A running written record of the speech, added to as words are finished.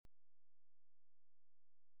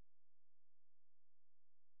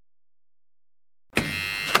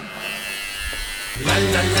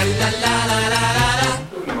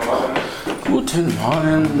Guten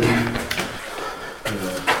Morgen.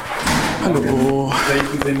 Hallo.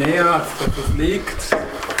 Treten Sie näher, als das liegt.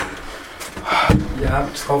 Ihr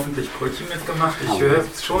habt hoffentlich Brötchen mitgemacht. Ich höre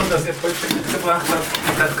schon, dass ihr Brötchen mitgebracht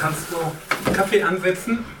habt. Dann kannst du einen Kaffee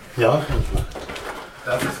ansetzen. Ja.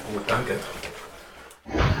 Das ist gut, danke.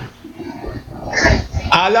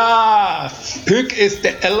 Allah, Pück ist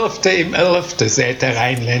der 11. im 11., sagt der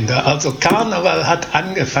Rheinländer. Also Karneval hat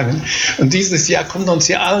angefangen. Und dieses Jahr kommt uns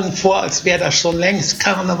ja allen vor, als wäre das schon längst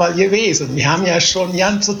Karneval gewesen. Wir haben ja schon die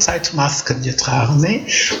ganze Zeit Masken getragen. Ne?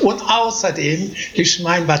 Und außerdem, ich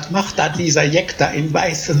meine, was macht da dieser Jeck da im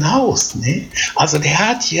Weißen Haus? Ne? Also der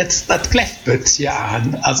hat jetzt das Kleffbötzchen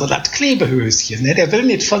an, also das Klebehöschen. Ne? Der will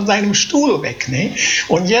nicht von seinem Stuhl weg. Ne?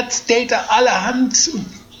 Und jetzt steht er allerhand,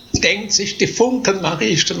 denkt sich, die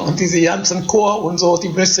Funkenmariechen und diese ganzen Chor und so, die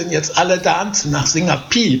müssen jetzt alle tanzen nach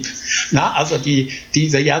Singerpiep. Na, also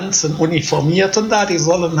diese ganzen Uniformierten da, die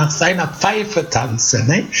sollen nach seiner Pfeife tanzen,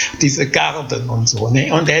 ne? Diese Garden und so.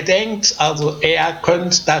 Ne? Und er denkt, also er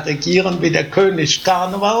könnte da regieren wie der König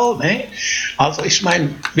Karneval. Ne? Also ich meine,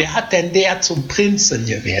 wer hat denn der zum Prinzen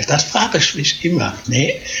gewählt? Das frage ich mich immer.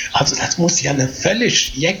 Ne? Also das muss ja eine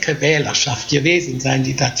völlig jecke Wählerschaft gewesen sein,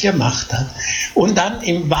 die das gemacht hat. Und dann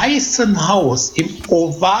im Weißen Haus, im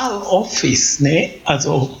Oval Office, ne?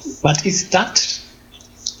 Also, was ist das?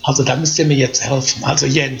 Also, da müsst ihr mir jetzt helfen. Also,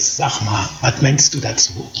 Jens, sag mal, was meinst du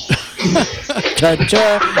dazu?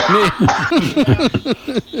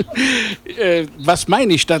 Nee. Was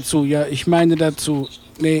meine ich dazu? Ja, ich meine dazu,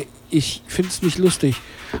 nee, ich finde es nicht lustig.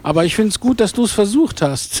 Aber ich finde es gut, dass du es versucht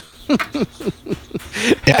hast.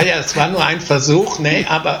 Ja, es war nur ein Versuch, ne?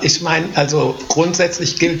 Aber ich meine, also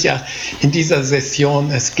grundsätzlich gilt ja in dieser Session,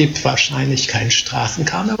 es gibt wahrscheinlich keinen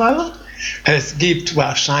Straßenkarneval, es gibt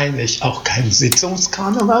wahrscheinlich auch keinen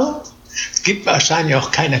Sitzungskarneval, es gibt wahrscheinlich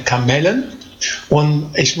auch keine Kamellen.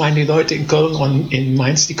 Und ich meine, die Leute in Köln und in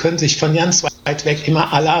Mainz, die können sich von ganz weit weg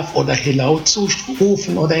immer Alaf oder Helau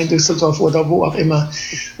zurufen oder in Düsseldorf oder wo auch immer.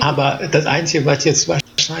 Aber das Einzige, was jetzt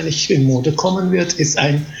wahrscheinlich in Mode kommen wird, ist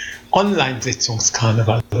ein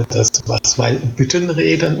Online-Sitzungskarneval oder sowas, weil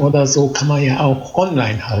Büttenreden oder so kann man ja auch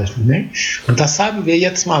online halten. Ne? Und das haben wir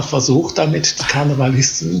jetzt mal versucht, damit die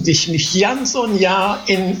Karnevalisten sich nicht ganz so ein Jahr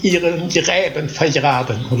in ihren Gräben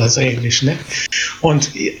vergraben oder so ähnlich. Ne?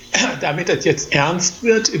 Und damit es jetzt ernst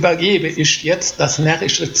wird, übergebe ich jetzt das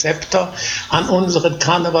närrische Zepter an unseren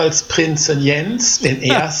Karnevalsprinzen Jens, den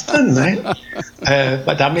Ersten, ne?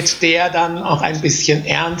 Damit der dann auch ein bisschen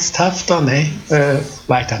ernsthafter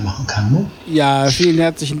weitermachen kann. Ne? Ja, vielen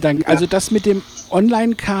herzlichen Dank. Also das mit dem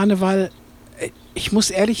Online-Karneval, ich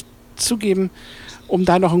muss ehrlich zugeben, um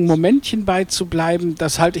da noch ein Momentchen beizubleiben,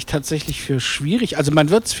 das halte ich tatsächlich für schwierig. Also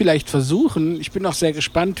man wird es vielleicht versuchen. Ich bin auch sehr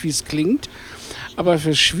gespannt, wie es klingt. Aber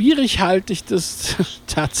für schwierig halte ich das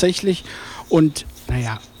tatsächlich. Und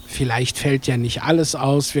naja, vielleicht fällt ja nicht alles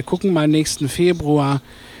aus. Wir gucken mal nächsten Februar,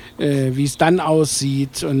 wie es dann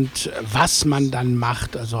aussieht und was man dann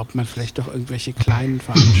macht. Also ob man vielleicht doch irgendwelche kleinen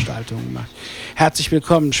Veranstaltungen macht. Herzlich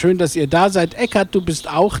willkommen. Schön, dass ihr da seid. Eckart, du bist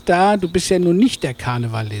auch da. Du bist ja nun nicht der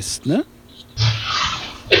Karnevalist, ne?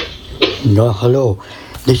 Na, hallo.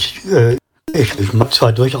 Ich mag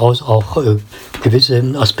zwar durchaus auch gewisse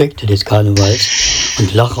Aspekte des Karnevals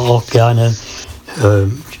und lache auch gerne,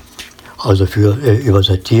 also über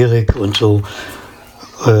Satirik und so.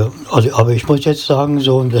 Aber ich muss jetzt sagen,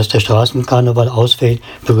 so, dass der Straßenkarneval ausfällt,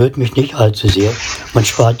 berührt mich nicht allzu sehr. Man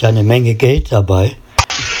spart ja eine Menge Geld dabei.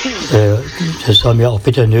 Das haben wir auch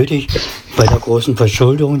bitter nötig bei der großen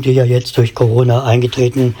Verschuldung, die ja jetzt durch Corona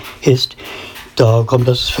eingetreten ist. Da kommt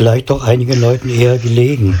das vielleicht doch einigen Leuten eher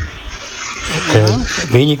gelegen.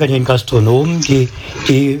 Weniger den Gastronomen, die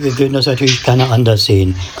würden das natürlich gerne anders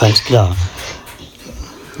sehen, ganz klar.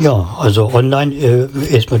 Ja, also online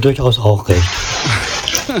ist mir durchaus auch recht.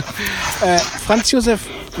 Franz Josef,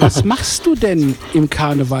 was machst du denn im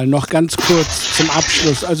Karneval? Noch ganz kurz zum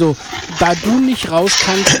Abschluss. Also, da du nicht raus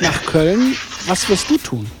kannst nach Köln, was wirst du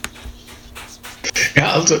tun?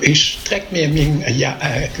 Ja, also ich strecke mir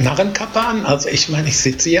Narrenkappe an. Also ich meine, ich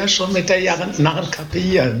sitze ja schon mit der Narrenkappe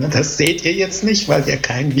hier. Ne? Das seht ihr jetzt nicht, weil wir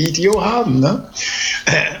kein Video haben. Ne?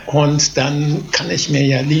 Und dann kann ich mir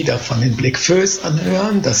ja Lieder von den Blickföß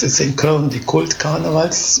anhören. Das ist in Köln die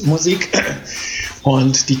Kult-Karnevalsmusik.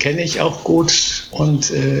 Und die kenne ich auch gut. Und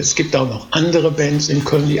es gibt auch noch andere Bands in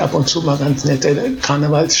Köln, die ab und zu mal ganz nette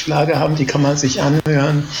Karnevalsschlager haben. Die kann man sich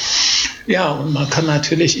anhören. Ja, und man kann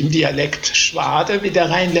natürlich im Dialekt Schwade, wie der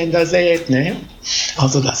Rheinländer sät, ne?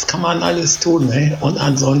 Also das kann man alles tun, ne? Und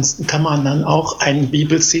ansonsten kann man dann auch ein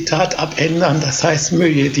Bibelzitat abändern, das heißt,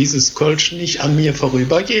 möge dieses Kölsch nicht an mir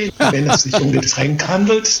vorübergehen, wenn es sich um Getränk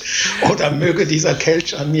handelt, oder möge dieser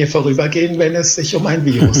Kelch an mir vorübergehen, wenn es sich um ein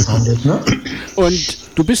Virus handelt, ne? Und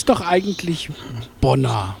du bist doch eigentlich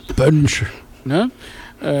Bonner, Bönsch, ne?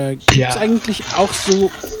 Gibt es eigentlich auch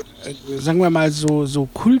so, sagen wir mal, so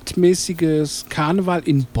kultmäßiges Karneval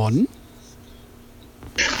in Bonn?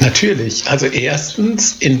 Natürlich. Also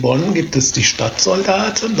erstens, in Bonn gibt es die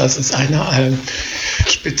Stadtsoldaten. Das ist eine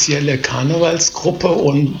spezielle Karnevalsgruppe.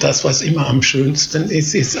 Und das, was immer am schönsten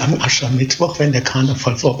ist, ist am Aschermittwoch, wenn der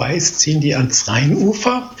Karneval vorbei ist, ziehen die ans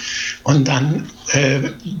Rheinufer und dann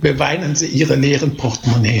beweinen sie ihre leeren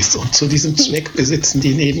Portemonnaies. Und zu diesem Zweck besitzen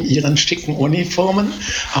die neben ihren schicken Uniformen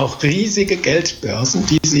auch riesige Geldbörsen,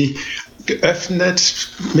 die sie geöffnet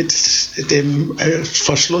mit dem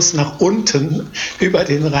Verschluss nach unten über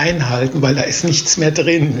den Rhein halten, weil da ist nichts mehr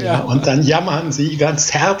drin. Ja. Und dann jammern sie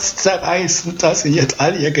ganz herzzerreißend, dass sie jetzt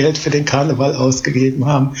all ihr Geld für den Karneval ausgegeben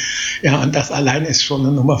haben. Ja, und das allein ist schon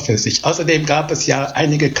eine Nummer für sich. Außerdem gab es ja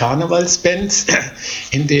einige Karnevalsbands,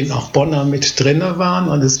 in denen auch Bonner mit drinne waren.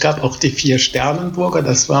 Und es gab auch die 4 Sternenburger.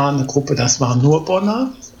 Das war eine Gruppe, das waren nur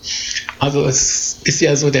Bonner. Also es ist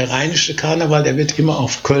ja so, der rheinische Karneval, der wird immer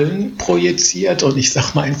auf Köln projiziert und ich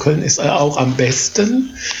sag mal, in Köln ist er auch am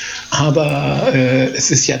besten, aber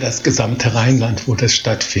es ist ja das gesamte Rheinland, wo das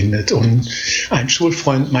stattfindet. Und ein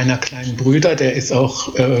Schulfreund meiner kleinen Brüder, der ist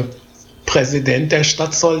auch Präsident der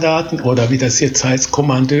Stadtsoldaten oder wie das jetzt heißt,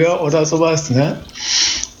 Kommandeur oder sowas, ne?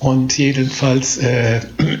 Und jedenfalls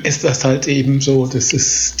ist das halt eben so, dass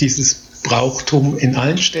es dieses Brauchtum in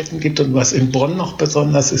allen Städten gibt. Und was in Bonn noch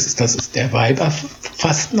besonders ist, das ist der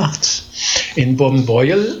Weiberfastnacht in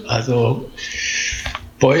Bonn-Beuel. Also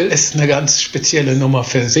Beuel ist eine ganz spezielle Nummer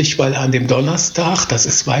für sich, weil an dem Donnerstag, das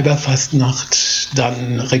ist Weiberfastnacht,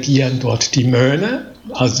 dann regieren dort die Möhne.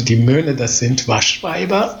 Also die Möhne, das sind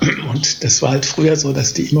Waschweiber. Und das war halt früher so,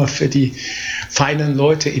 dass die immer für die feinen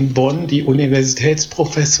Leute in Bonn, die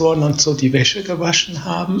Universitätsprofessoren und so, die Wäsche gewaschen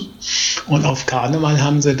haben. Und auf Karneval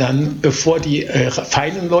haben sie dann, bevor die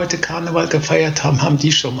feinen Leute Karneval gefeiert haben, haben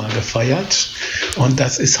die schon mal gefeiert. Und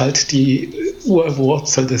das ist halt die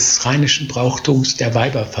Urwurzel des rheinischen Brauchtums der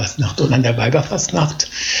Weiberfastnacht. Und an der Weiberfastnacht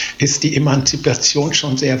ist die Emanzipation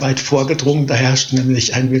schon sehr weit vorgedrungen. Da herrscht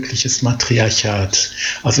nämlich ein wirkliches Matriarchat.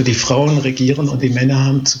 Also die Frauen regieren und die Männer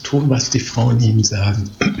haben zu tun, was die Frauen ihnen sagen.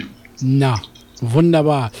 Na,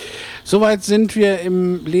 wunderbar. Soweit sind wir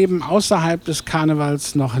im Leben außerhalb des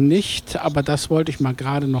Karnevals noch nicht, aber das wollte ich mal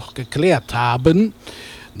gerade noch geklärt haben.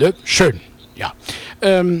 Ne? Schön, ja.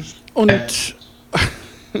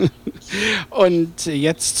 Und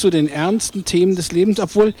jetzt zu den ernsten Themen des Lebens,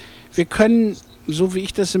 obwohl wir können, so wie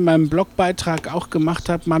ich das in meinem Blogbeitrag auch gemacht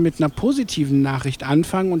habe, mal mit einer positiven Nachricht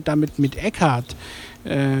anfangen und damit mit Eckhard.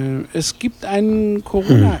 Es gibt einen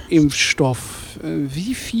Corona-Impfstoff.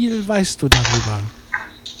 Wie viel weißt du darüber?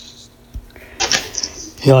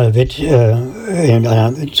 Ja, er wird in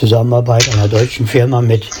einer Zusammenarbeit einer deutschen Firma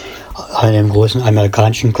mit einem großen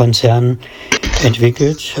amerikanischen Konzern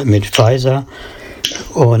entwickelt, mit Pfizer.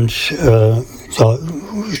 Und so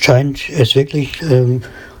scheint es wirklich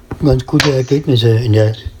ganz gute Ergebnisse in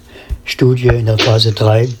der Studie in der Phase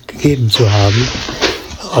 3 gegeben zu haben.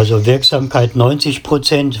 Also Wirksamkeit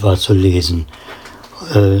 90% war zu lesen.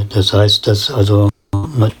 Das heißt, dass also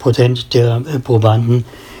 90% der Probanden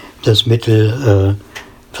das Mittel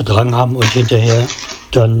vertragen haben und hinterher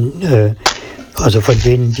dann, also von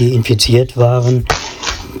denen, die infiziert waren,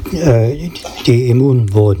 die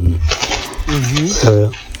immun wurden.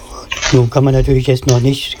 Nun kann man natürlich jetzt noch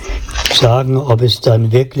nicht sagen, ob es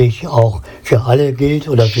dann wirklich auch für alle gilt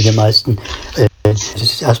oder für die meisten. Das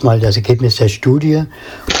ist erstmal das Ergebnis der Studie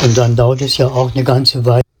und dann dauert es ja auch eine ganze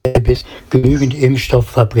Weile, bis genügend Impfstoff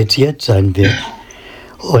fabriziert sein wird.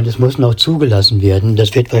 Und es muss noch zugelassen werden.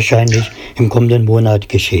 Das wird wahrscheinlich im kommenden Monat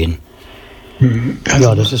geschehen.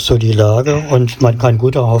 Ja, das ist so die Lage und man kann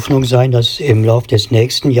guter Hoffnung sein, dass im Laufe des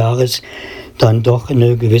nächsten Jahres dann doch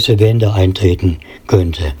eine gewisse Wende eintreten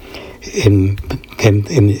könnte im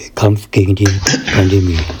Kampf gegen die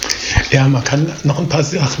Pandemie. Ja, man kann noch ein paar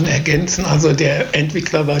Sachen ergänzen. Also der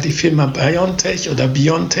Entwickler war die Firma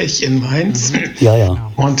BioNTech in Mainz.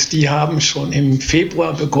 Ja. Und die haben schon im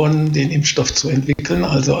Februar begonnen, den Impfstoff zu entwickeln.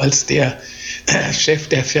 Also als der Chef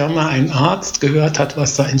der Firma, ein Arzt, gehört hat,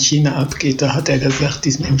 was da in China abgeht, da hat er gesagt,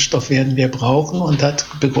 diesen Impfstoff werden wir brauchen und hat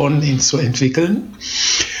begonnen, ihn zu entwickeln.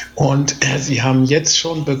 Und sie haben jetzt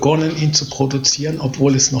schon begonnen, ihn zu produzieren,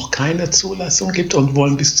 obwohl es noch keine Zulassung gibt, und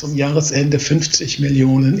wollen bis zum Jahresende 50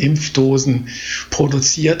 Millionen Impfdosen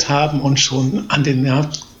produziert haben und schon an den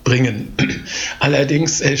Markt bringen.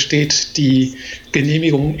 Allerdings steht die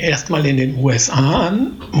Genehmigung erstmal in den USA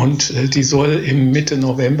an, und die soll im Mitte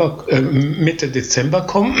Dezember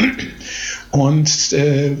kommen. Und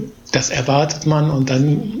das erwartet man, und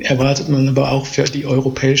dann erwartet man aber auch für die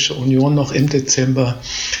Europäische Union noch im Dezember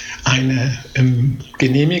eine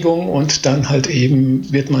Genehmigung, und dann halt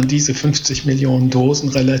eben wird man diese 50 Millionen Dosen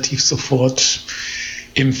relativ sofort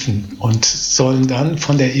impfen, und sollen dann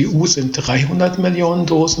von der EU sind 300 Millionen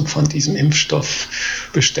Dosen von diesem Impfstoff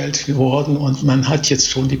bestellt worden, und man hat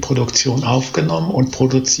jetzt schon die Produktion aufgenommen, und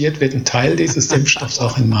produziert wird ein Teil dieses Impfstoffs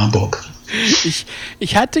auch in Marburg.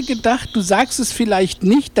 Ich hatte gedacht, du sagst es vielleicht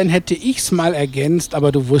nicht, dann hätte ich es mal ergänzt,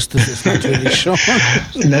 aber du wusstest es natürlich schon.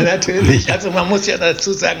 Na, natürlich. Also man muss ja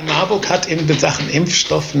dazu sagen, Marburg hat in Sachen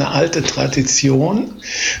Impfstoff eine alte Tradition,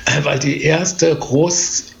 weil die erste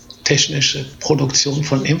großtechnische Produktion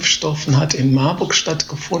von Impfstoffen hat in Marburg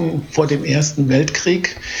stattgefunden vor dem Ersten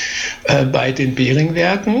Weltkrieg bei den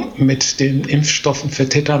Behringwerken mit den Impfstoffen für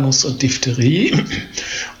Tetanus und Diphtherie.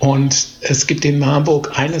 Und es gibt in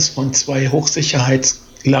Marburg eines von 2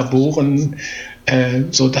 Hochsicherheitslaboren,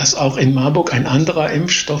 sodass auch in Marburg ein anderer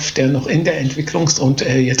Impfstoff, der noch in der Entwicklungs- und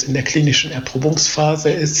jetzt in der klinischen Erprobungsphase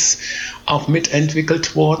ist, auch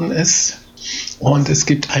mitentwickelt worden ist. Und es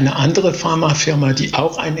gibt eine andere Pharmafirma, die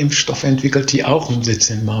auch einen Impfstoff entwickelt, die auch einen Sitz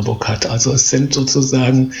in Marburg hat. Also es sind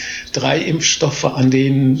sozusagen 3 Impfstoffe, an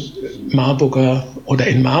denen Marburger oder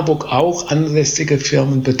in Marburg auch ansässige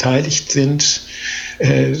Firmen beteiligt sind,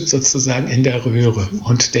 sozusagen in der Röhre.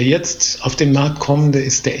 Und der jetzt auf den Markt kommende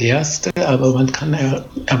ist der erste, aber man kann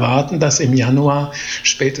erwarten, dass im Januar,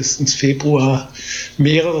 spätestens Februar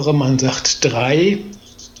mehrere, man sagt 3,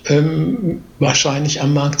 wahrscheinlich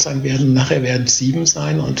am Markt sein werden. Nachher werden es 7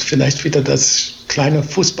 sein, und vielleicht wieder das kleine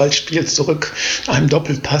Fußballspiel zurück, einem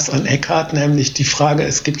Doppelpass an Eckhardt, nämlich die Frage,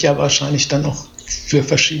 es gibt ja wahrscheinlich dann auch für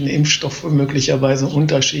verschiedene Impfstoffe möglicherweise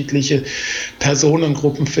unterschiedliche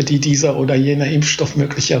Personengruppen, für die dieser oder jener Impfstoff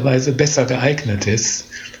möglicherweise besser geeignet ist.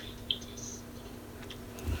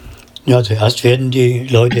 Ja, zuerst werden die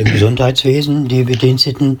Leute im Gesundheitswesen, die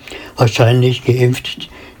Bediensteten, wahrscheinlich geimpft,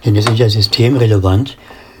 denn die sind ja systemrelevant.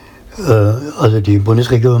 Also die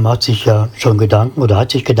Bundesregierung macht sich ja schon Gedanken oder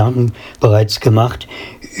hat sich Gedanken bereits gemacht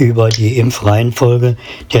über die Impfreihenfolge,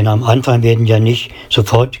 denn am Anfang werden ja nicht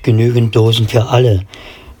sofort genügend Dosen für alle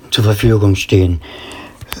zur Verfügung stehen.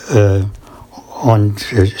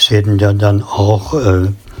 Und es werden dann auch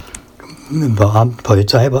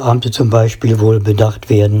Polizeibeamte zum Beispiel wohl bedacht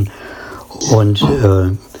werden, und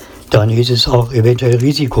dann hieß es auch eventuell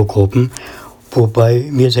Risikogruppen. Wobei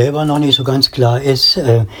mir selber noch nicht so ganz klar ist,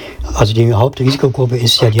 also die Hauptrisikogruppe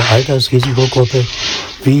ist ja die Altersrisikogruppe,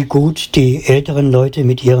 wie gut die älteren Leute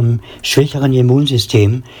mit ihrem schwächeren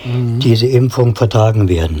Immunsystem diese Impfung vertragen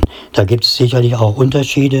werden. Da gibt es sicherlich auch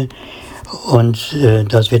Unterschiede, und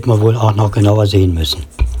das wird man wohl auch noch genauer sehen müssen.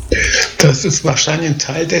 Das ist wahrscheinlich ein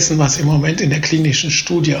Teil dessen, was im Moment in der klinischen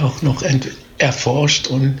Studie auch noch erforscht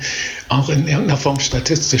und auch in irgendeiner Form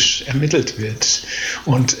statistisch ermittelt wird.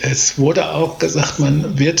 Und es wurde auch gesagt,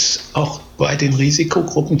 man wird auch bei den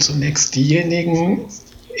Risikogruppen zunächst diejenigen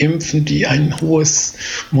impfen, die ein hohes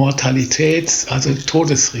also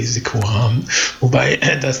Todesrisiko haben. Wobei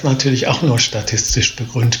das natürlich auch nur statistisch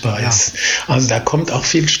begründbar ist. Also da kommt auch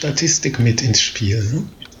viel Statistik mit ins Spiel. Ne?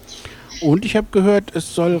 Und ich habe gehört,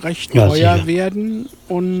 es soll recht teuer werden,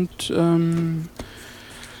 und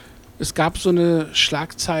es gab so eine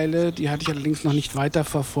Schlagzeile, die hatte ich allerdings noch nicht weiter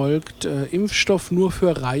verfolgt. Impfstoff nur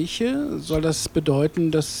für Reiche. Soll das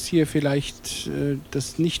bedeuten, dass hier vielleicht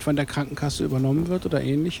das nicht von der Krankenkasse übernommen wird oder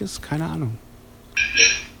ähnliches? Keine Ahnung.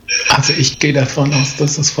 Also ich gehe davon aus,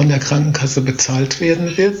 dass es von der Krankenkasse bezahlt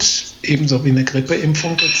werden wird, ebenso wie eine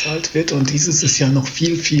Grippeimpfung bezahlt wird. Und dieses ist ja noch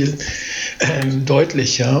viel, viel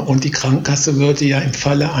deutlicher. Und die Krankenkasse würde ja im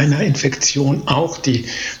Falle einer Infektion auch die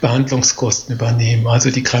Behandlungskosten übernehmen.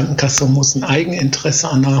 Also die Krankenkasse muss ein Eigeninteresse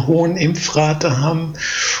an einer hohen Impfrate haben,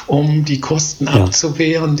 um die Kosten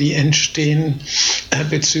abzuwehren, die entstehen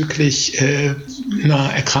bezüglich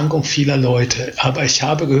einer Erkrankung vieler Leute. Aber ich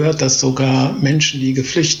habe gehört, dass sogar Menschen, die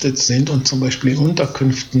geflüchtet sind und zum Beispiel in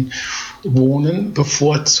Unterkünften wohnen,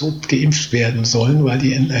 bevorzugt geimpft werden sollen, weil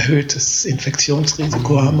die ein erhöhtes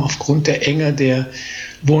Infektionsrisiko haben aufgrund der Enge der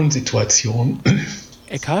Wohnsituation.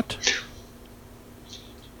 Eckhardt?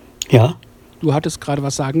 Ja? Du hattest gerade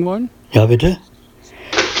was sagen wollen? Ja, bitte?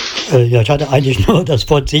 Ja, ich hatte eigentlich nur das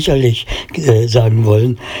Wort sicherlich sagen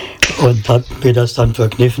wollen und habe mir das dann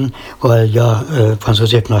verkniffen, weil Franz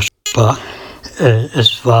Josef nach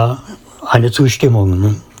Es war eine Zustimmung,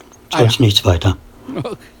 ne? Sonst nichts weiter.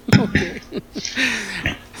 Okay.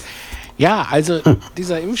 Ja, also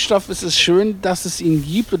dieser Impfstoff, es ist schön, dass es ihn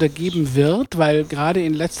gibt oder geben wird, weil gerade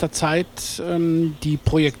in letzter Zeit die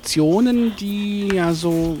Projektionen, die ja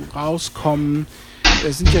so rauskommen,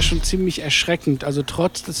 sind ja schon ziemlich erschreckend. Also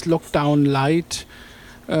trotz des Lockdown Light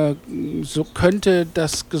so könnte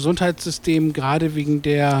das Gesundheitssystem gerade wegen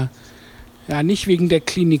der, ja nicht wegen der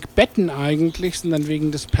Klinikbetten eigentlich, sondern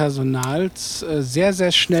wegen des Personals sehr,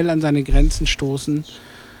 sehr schnell an seine Grenzen stoßen.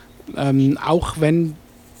 Auch wenn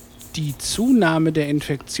die Zunahme der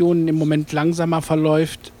Infektionen im Moment langsamer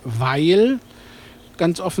verläuft, weil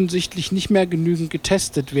ganz offensichtlich nicht mehr genügend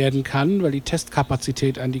getestet werden kann, weil die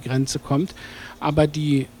Testkapazität an die Grenze kommt. Aber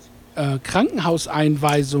die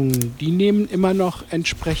Krankenhauseinweisungen, die nehmen immer noch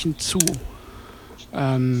entsprechend zu.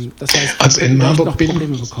 Das heißt, also in Marburg noch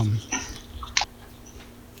Probleme bekommen.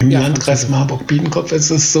 Im Landkreis Marburg-Biedenkopf ist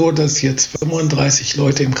es so, dass jetzt 35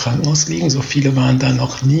 Leute im Krankenhaus liegen. So viele waren da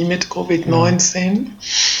noch nie mit Covid-19.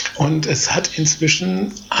 Und es hat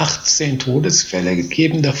inzwischen 18 Todesfälle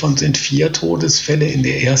gegeben. Davon sind 4 Todesfälle in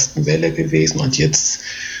der ersten Welle gewesen. Und jetzt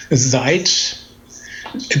seit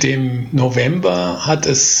dem November hat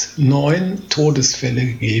es 9 Todesfälle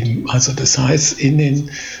gegeben. Also das heißt, in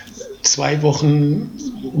den 2 Wochen,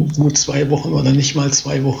 gut 2 Wochen oder nicht mal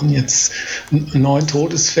 2 Wochen jetzt 9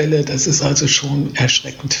 Todesfälle, das ist also schon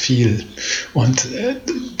erschreckend viel. Und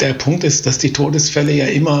der Punkt ist, dass die Todesfälle ja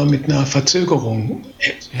immer mit einer Verzögerung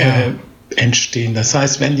entstehen. Das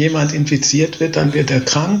heißt, wenn jemand infiziert wird, dann wird er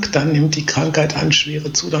krank, dann nimmt die Krankheit an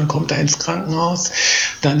Schwere zu, dann kommt er ins Krankenhaus,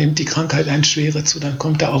 dann nimmt die Krankheit an Schwere zu, dann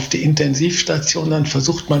kommt er auf die Intensivstation, dann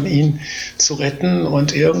versucht man ihn zu retten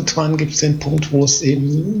und irgendwann gibt es den Punkt, wo es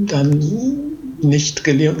eben dann nicht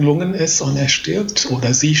gelungen ist und er stirbt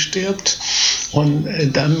oder sie stirbt. Und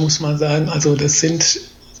dann muss man sagen, also das sind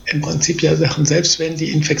im Prinzip ja Sachen, selbst wenn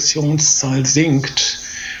die Infektionszahl sinkt,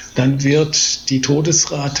 dann wird die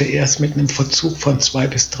Todesrate erst mit einem Verzug von 2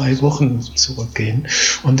 bis 3 Wochen zurückgehen.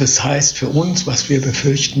 Und das heißt für uns, was wir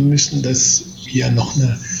befürchten müssen, dass wir noch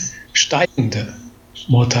eine steigende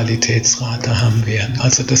Mortalitätsrate haben werden.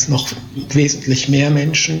 Also dass noch wesentlich mehr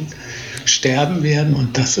Menschen sterben werden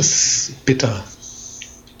und das ist bitter.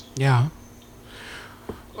 Ja.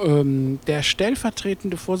 Der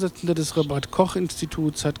stellvertretende Vorsitzende des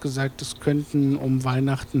Robert-Koch-Instituts hat gesagt, es könnten um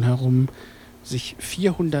Weihnachten herum sich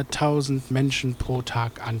 400.000 Menschen pro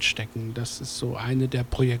Tag anstecken. Das ist so eine der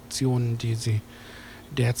Projektionen, die sie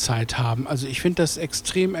derzeit haben. Also ich finde das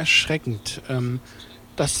extrem erschreckend.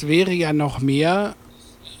 Das wäre ja noch mehr,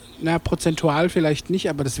 prozentual vielleicht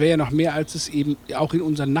nicht, aber das wäre ja noch mehr, als es eben auch in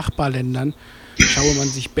unseren Nachbarländern, schaue man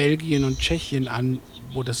sich Belgien und Tschechien an,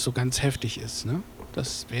 wo das so ganz heftig ist. Ne?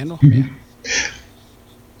 Das wäre noch mehr.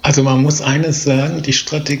 Also man muss eines sagen, die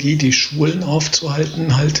Strategie, die Schulen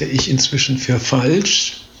aufzuhalten, halte ich inzwischen für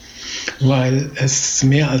falsch, weil es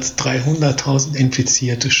mehr als 300.000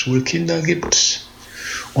 infizierte Schulkinder gibt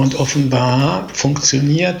und offenbar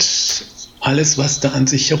funktioniert alles, was da an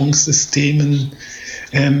Sicherungssystemen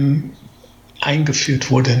eingeführt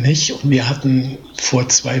wurde, nicht. Und wir hatten vor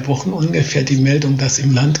 2 Wochen ungefähr die Meldung, dass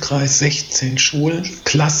im Landkreis 16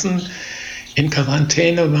 Schulklassen in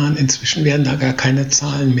Quarantäne waren. Inzwischen werden da gar keine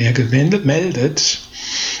Zahlen mehr gemeldet.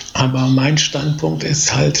 Aber mein Standpunkt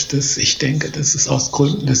ist halt, dass ich denke, dass es aus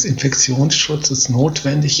Gründen des Infektionsschutzes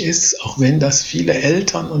notwendig ist, auch wenn das viele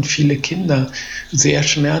Eltern und viele Kinder sehr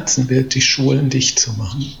schmerzen wird, die Schulen dicht zu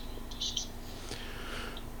machen.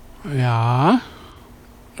 Ja,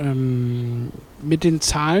 mit den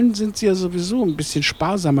Zahlen sind sie ja sowieso ein bisschen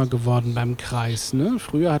sparsamer geworden beim Kreis. Ne?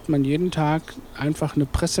 Früher hat man jeden Tag einfach eine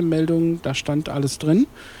Pressemeldung, da stand alles drin.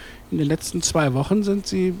 In den letzten 2 Wochen sind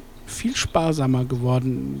sie viel sparsamer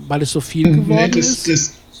geworden, weil es so viel geworden ist.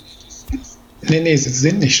 Sie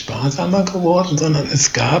sind nicht sparsamer geworden, sondern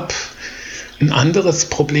es gab ein anderes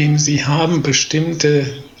Problem. Sie haben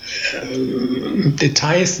bestimmte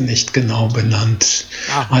Details nicht genau benannt.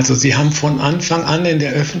 Also sie haben von Anfang an in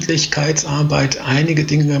der Öffentlichkeitsarbeit einige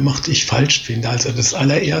Dinge gemacht, die ich falsch finde. Also das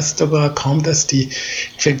allererste war, kaum dass die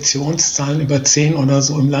Infektionszahlen über 10 oder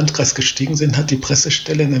so im Landkreis gestiegen sind, hat die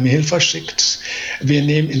Pressestelle eine Mail verschickt. Wir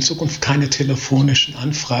nehmen in Zukunft keine telefonischen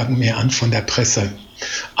Anfragen mehr an von der Presse.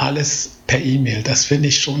 Alles per E-Mail. Das finde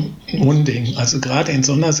ich schon ein Unding. Also gerade in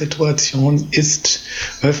so einer Situation ist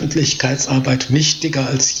Öffentlichkeitsarbeit wichtiger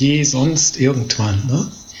als je sonst irgendwann.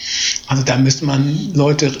 Ne? Also da müsste man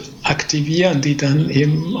Leute aktivieren, die dann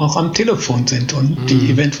eben auch am Telefon sind und die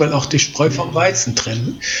eventuell auch die Spreu vom Weizen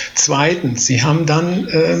trennen. Zweitens, sie haben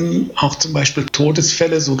dann auch zum Beispiel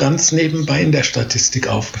Todesfälle so ganz nebenbei in der Statistik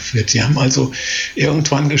aufgeführt. Sie haben also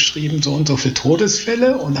irgendwann geschrieben, so und so viele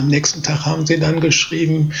Todesfälle und am nächsten Tag haben sie dann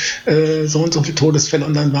geschrieben, so und so viele Todesfälle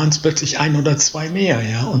und dann waren es plötzlich 1 oder 2 mehr.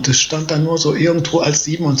 Ja? Und es stand dann nur so irgendwo als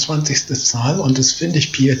 27. Zahl und das finde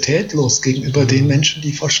ich pietätlos gegenüber den Menschen,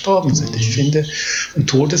 die verstorben sind. Ich finde, ein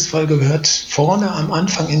Todesfall gehört vorne am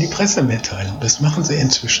Anfang in die Pressemitteilung. Das machen sie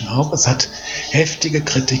inzwischen auch. Es hat heftige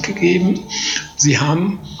Kritik gegeben. Sie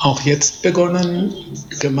haben auch jetzt begonnen,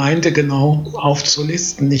 gemeindegenau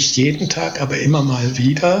aufzulisten, nicht jeden Tag, aber immer mal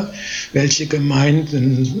wieder, welche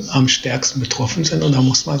Gemeinden am stärksten betroffen sind. Und da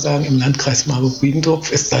muss man sagen, im Landkreis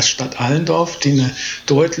Marburg-Biedenkopf ist das Stadt Allendorf, die eine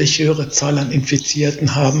deutlich höhere Zahl an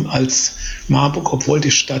Infizierten haben als Marburg, obwohl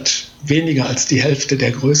die Stadt weniger als die Hälfte der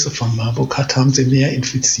Größe von Marburg hat, haben sie mehr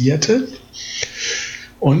Infizierte.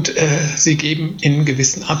 Und sie geben in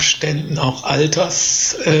gewissen Abständen auch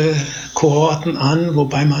Alterskohorten an,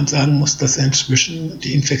 wobei man sagen muss, dass inzwischen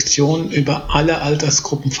die Infektionen über alle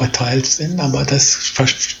Altersgruppen verteilt sind, aber das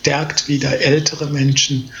verstärkt wieder ältere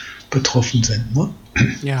Menschen betroffen sind. Ne?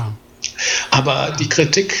 Ja. Aber die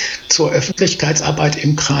Kritik zur Öffentlichkeitsarbeit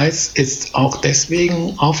im Kreis ist auch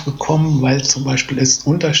deswegen aufgekommen, weil zum Beispiel es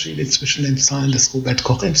Unterschiede zwischen den Zahlen des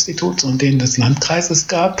Robert-Koch-Instituts und denen des Landkreises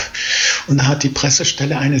gab. Und da hat die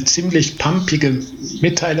Pressestelle eine ziemlich pumpige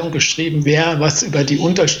Mitteilung geschrieben, wer was über die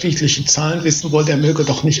unterschiedlichen Zahlen wissen will, der möge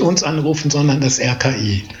doch nicht uns anrufen, sondern das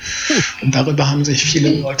RKI. Und darüber haben sich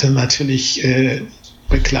viele Leute natürlich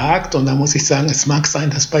beklagt und da muss ich sagen, es mag sein,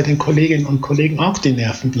 dass bei den Kolleginnen und Kollegen auch die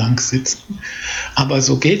Nerven blank sitzen, aber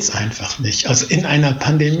so geht's einfach nicht. Also in einer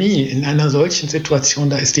Pandemie, in einer solchen Situation,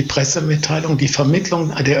 da ist die Pressemitteilung, die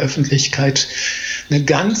Vermittlung der Öffentlichkeit eine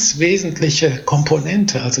ganz wesentliche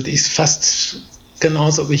Komponente, also die ist fast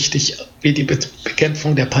genauso wichtig wie die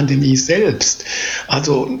Bekämpfung der Pandemie selbst.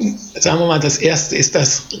 Also sagen wir mal, das Erste ist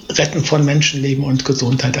das Retten von Menschenleben und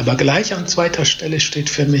Gesundheit. Aber gleich an zweiter Stelle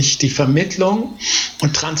steht für mich die Vermittlung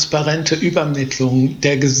und transparente Übermittlung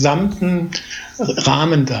der gesamten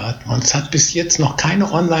Rahmendaten. Und es hat bis jetzt noch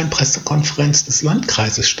keine Online-Pressekonferenz des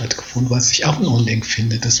Landkreises stattgefunden, was ich auch ein Unding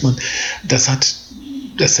finde. Das hat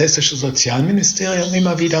das hessische Sozialministerium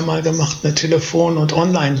immer wieder mal gemacht, eine Telefon- und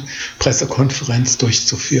Online-Pressekonferenz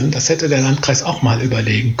durchzuführen. Das hätte der Landkreis auch mal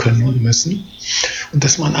überlegen können und müssen. Und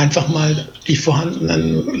dass man einfach mal die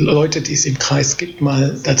vorhandenen Leute, die es im Kreis gibt,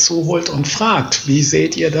 mal dazu holt und fragt, wie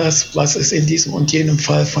seht ihr das? Was ist in diesem und jenem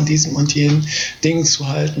Fall von diesem und jenem Ding zu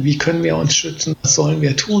halten? Wie können wir uns schützen? Was sollen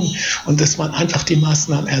wir tun? Und dass man einfach die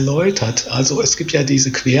Maßnahmen erläutert. Also es gibt ja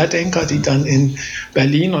diese Querdenker, die dann in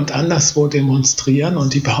Berlin und anderswo demonstrieren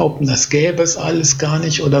und die behaupten, das gäbe es alles gar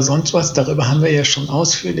nicht oder sonst was. Darüber haben wir ja schon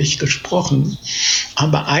ausführlich gesprochen.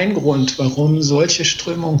 Aber ein Grund, warum solche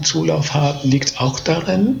Strömungen Zulauf haben, liegt auch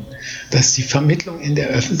darin, dass die Vermittlung in der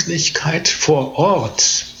Öffentlichkeit vor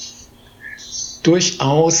Ort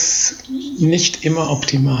durchaus nicht immer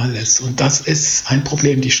optimal ist. Und das ist ein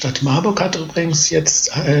Problem. Die Stadt Marburg hat übrigens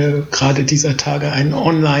jetzt gerade dieser Tage einen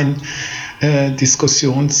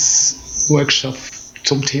Online-Diskussionsworkshop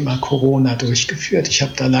zum Thema Corona durchgeführt. Ich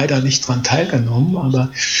habe da leider nicht dran teilgenommen, aber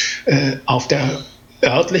auf der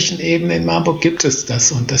örtlichen Ebene in Marburg gibt es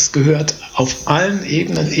das und das gehört auf allen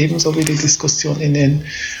Ebenen, ebenso wie die Diskussion in den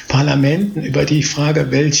Parlamenten über die Frage,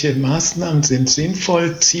 welche Maßnahmen sind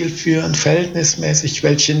sinnvoll, zielführend, verhältnismäßig,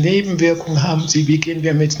 welche Nebenwirkungen haben sie, wie gehen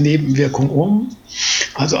wir mit Nebenwirkungen um.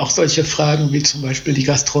 Also auch solche Fragen wie zum Beispiel die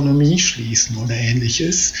Gastronomie schließen oder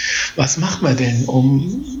ähnliches. Was macht man denn,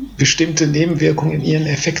 um bestimmte Nebenwirkungen in ihren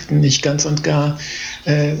Effekten nicht ganz und gar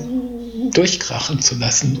durchkrachen zu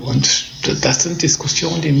lassen? Und das sind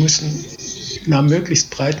Diskussionen, die müssen in einer möglichst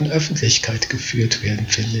breiten Öffentlichkeit geführt werden,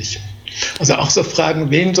 finde ich. Also auch so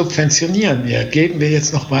Fragen, wen subventionieren wir? Geben wir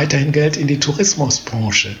jetzt noch weiterhin Geld in die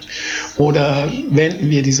Tourismusbranche? Oder wenden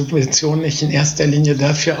wir die Subventionen nicht in erster Linie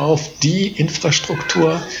dafür auf, die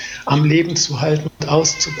Infrastruktur am Leben zu halten und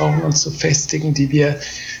auszubauen und zu festigen, die wir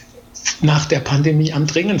nach der Pandemie am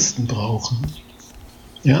dringendsten brauchen?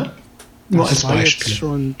 Ja? Nur als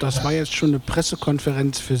Beispiel. Das war jetzt schon eine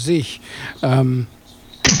Pressekonferenz für sich.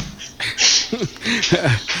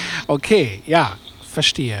 Okay, ja,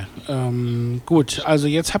 verstehe. Gut, also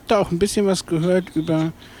jetzt habt ihr auch ein bisschen was gehört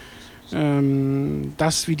über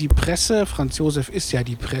das, wie die Presse, Franz Josef ist ja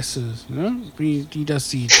die Presse, ne? Wie die das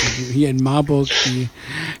sieht, wie hier in Marburg die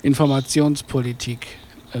Informationspolitik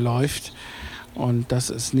läuft. Und das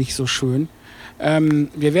ist nicht so schön.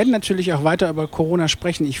 Wir werden natürlich auch weiter über Corona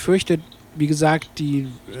sprechen. Ich fürchte, wie gesagt, die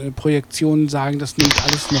Projektionen sagen, das nimmt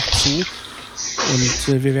alles noch zu.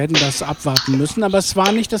 Und wir werden das abwarten müssen. Aber es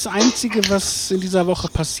war nicht das Einzige, was in dieser Woche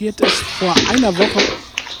passiert ist. Vor einer Woche,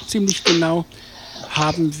 ziemlich genau,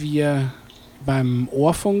 haben wir beim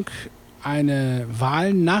Ohrfunk eine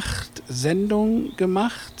Wahlnacht-Sendung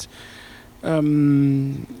gemacht.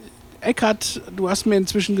 Eckhard, du hast mir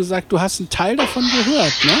inzwischen gesagt, du hast einen Teil davon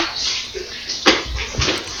gehört, ne?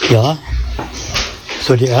 Ja,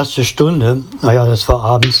 so die erste Stunde, das war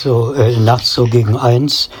abends so, nachts so gegen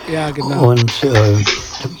 1. Ja, genau. Und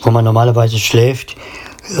wo man normalerweise schläft.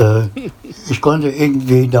 Ich konnte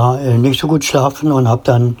irgendwie da nicht so gut schlafen und habe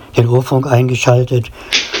dann den Ohrfunk eingeschaltet.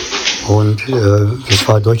 Und es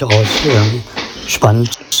war durchaus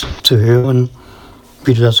spannend zu hören,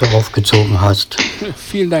 wie du das so aufgezogen hast.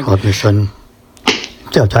 Vielen Dank. Hat mich schon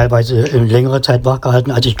teilweise in längere Zeit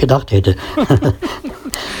wachgehalten, als ich gedacht hätte.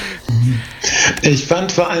 Ich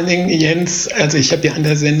fand vor allen Dingen, Jens, also ich habe ja an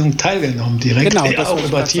der Sendung teilgenommen, direkt, genau, auch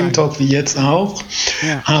über Team Talk wie jetzt auch.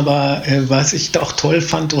 Ja. Aber was ich doch toll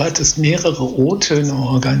fand, du hattest mehrere O-Töne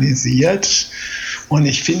organisiert. Und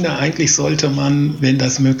ich finde, eigentlich sollte man, wenn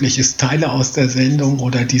das möglich ist, Teile aus der Sendung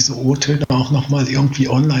oder diese O-Töne auch nochmal irgendwie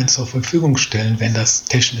online zur Verfügung stellen, wenn das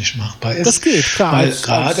technisch machbar ist. Das geht, klar, weil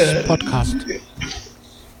als Podcast.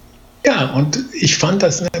 Ja, und ich fand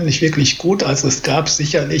das nämlich wirklich gut. Also es gab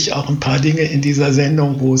sicherlich auch ein paar Dinge in dieser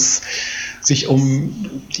Sendung, wo es sich um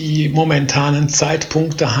die momentanen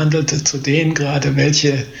Zeitpunkte handelte, zu denen gerade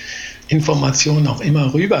welche Informationen auch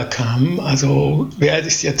immer rüberkamen. Also wer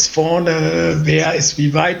ist jetzt vorne, wer ist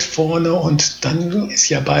wie weit vorne, und dann ist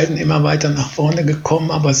ja Biden immer weiter nach vorne gekommen,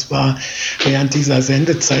 aber es war während dieser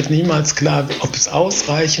Sendezeit niemals klar, ob es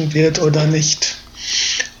ausreichen wird oder nicht.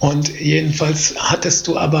 Und jedenfalls hattest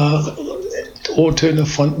du aber O-Töne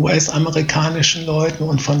von US-amerikanischen Leuten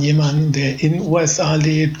und von jemandem, der in den USA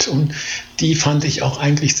lebt, und die fand ich auch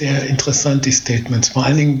eigentlich sehr interessant, die Statements. Vor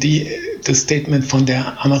allen Dingen das Statement von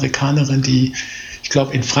der Amerikanerin, die, ich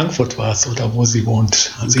glaube, in Frankfurt war es oder wo sie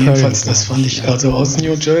wohnt. Also jedenfalls, das fand ich, also aus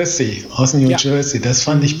New Jersey, das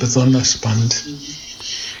fand ich besonders spannend.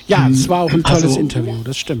 Ja, es war auch ein tolles Interview,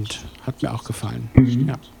 das stimmt. Hat mir auch gefallen.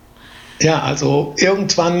 Ja. Ja, also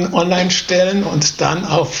irgendwann online stellen und dann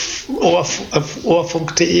auf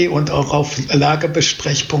ohrfunk.de und auch auf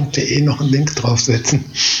lagebesprech.de noch einen Link draufsetzen.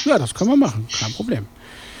 Ja, das können wir machen, kein Problem.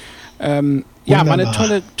 Ja, war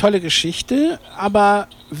eine tolle Geschichte, aber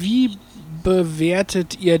wie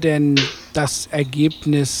bewertet ihr denn das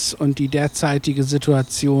Ergebnis und die derzeitige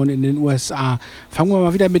Situation in den USA? Fangen wir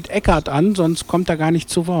mal wieder mit Eckhard an, sonst kommt er gar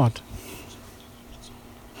nicht zu Wort.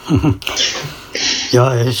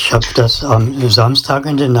 Ja, ich habe das am Samstag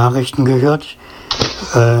in den Nachrichten gehört,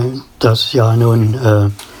 dass ja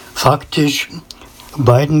nun faktisch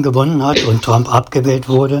Biden gewonnen hat und Trump abgewählt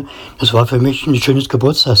wurde. Das war für mich ein schönes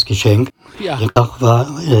Geburtstagsgeschenk. Ja. Der Tag war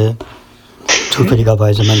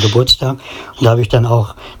zufälligerweise mein Geburtstag, und da habe ich dann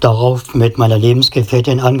auch darauf mit meiner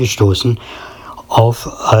Lebensgefährtin angestoßen,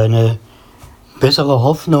 auf eine bessere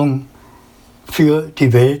Hoffnung für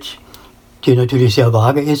die Welt, die natürlich sehr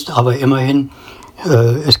vage ist, aber immerhin,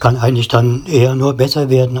 es kann eigentlich dann eher nur besser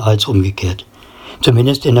werden als umgekehrt.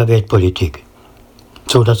 Zumindest in der Weltpolitik.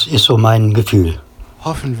 So, das ist so mein Gefühl.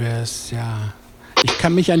 Hoffen wir es, ja. Ich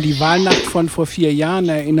kann mich an die Wahlnacht von vor 4 Jahren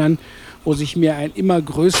erinnern, wo sich mir ein immer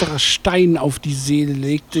größerer Stein auf die Seele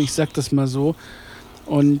legte, ich sag das mal so.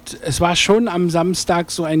 Und es war schon am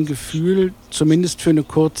Samstag so ein Gefühl, zumindest für eine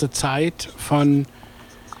kurze Zeit, von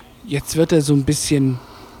jetzt wird er so ein bisschen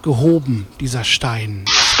gehoben, dieser Stein.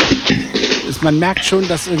 Man merkt schon,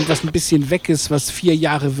 dass irgendwas ein bisschen weg ist, was 4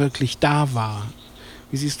 Jahre wirklich da war.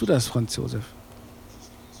 Wie siehst du das, Franz Josef?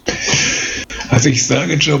 Also ich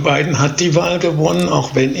sage, Joe Biden hat die Wahl gewonnen,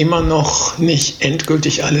 auch wenn immer noch nicht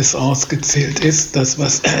endgültig alles ausgezählt ist. Das,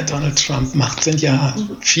 was Donald Trump macht, sind ja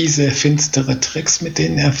fiese, finstere Tricks, mit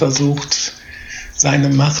denen er versucht, seine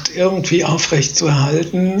Macht irgendwie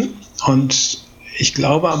aufrechtzuerhalten. Und ich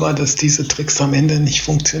glaube aber, dass diese Tricks am Ende nicht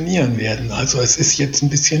funktionieren werden. Also es ist jetzt ein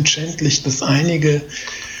bisschen schändlich, dass einige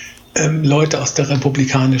Leute aus der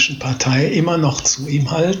Republikanischen Partei immer noch zu ihm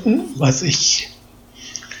halten, was ich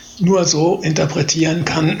nur so interpretieren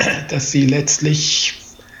kann, dass sie letztlich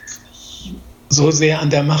so sehr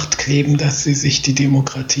an der Macht kleben, dass sie sich die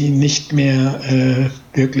Demokratie nicht mehr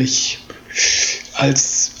wirklich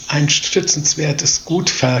als ein schützenswertes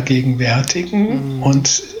Gut vergegenwärtigen. Mhm.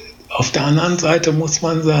 Und auf der anderen Seite muss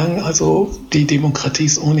man sagen, also die Demokratie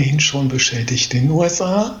ist ohnehin schon beschädigt in den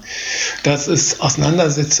USA. Dass es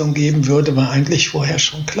Auseinandersetzungen geben würde, war eigentlich vorher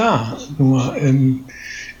schon klar. Nur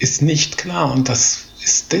ist nicht klar, und das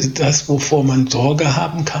ist das, wovor man Sorge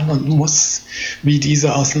haben kann und muss, wie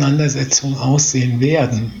diese Auseinandersetzungen aussehen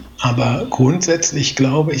werden. Aber grundsätzlich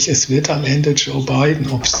glaube ich, es wird am Ende Joe Biden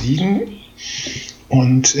obsiegen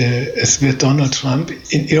und es wird Donald Trump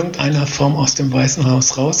in irgendeiner Form aus dem Weißen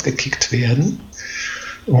Haus rausgekickt werden.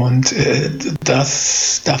 Und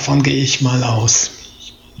davon gehe ich mal aus.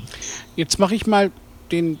 Jetzt mache ich mal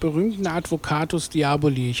den berühmten Advocatus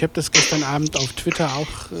Diaboli. Ich habe das gestern Abend auf Twitter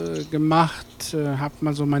auch gemacht, habe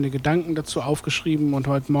mal so meine Gedanken dazu aufgeschrieben und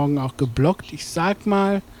heute Morgen auch gebloggt. Ich sag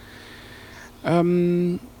mal,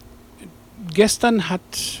 gestern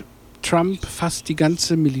hat Trump fast die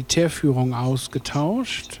ganze Militärführung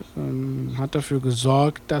ausgetauscht, hat dafür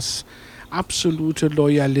gesorgt, dass absolute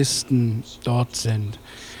Loyalisten dort sind.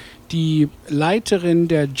 Die Leiterin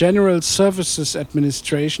der General Services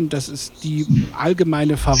Administration, das ist die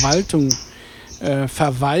allgemeine Verwaltung,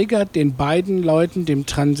 verweigert den beiden Leuten, dem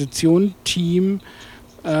Transition-Team,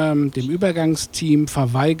 dem Übergangsteam,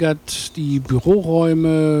 verweigert die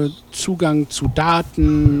Büroräume, Zugang zu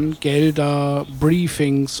Daten, Gelder,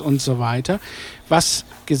 Briefings und so weiter, was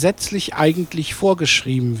gesetzlich eigentlich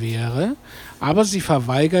vorgeschrieben wäre. Aber sie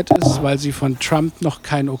verweigert es, weil sie von Trump noch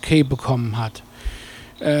kein Okay bekommen hat.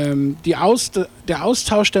 Der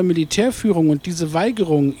Austausch der Militärführung und diese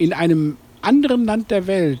Weigerung in einem anderen Land der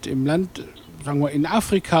Welt, im Land, sagen wir in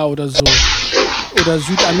Afrika oder so, oder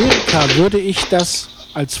Südamerika, würde ich das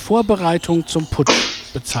als Vorbereitung zum Putsch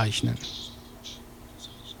bezeichnen.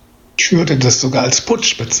 Ich würde das sogar als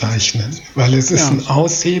Putsch bezeichnen, weil es ist ein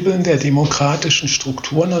Aushebeln der demokratischen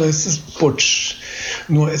Strukturen oder es ist Putsch.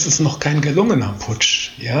 Nur ist es noch kein gelungener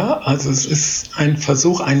Putsch. Ja? Also es ist ein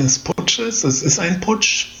Versuch eines Putsches, es ist ein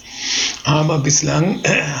Putsch, aber bislang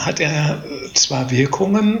hat er zwar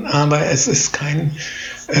Wirkungen, aber es ist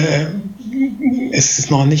es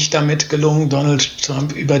ist noch nicht damit gelungen, Donald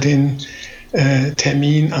Trump über den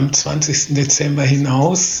Termin am 20. Dezember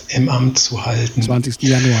hinaus im Amt zu halten. 20.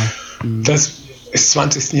 Januar. Das ist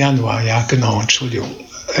 20. Januar, ja genau, Entschuldigung.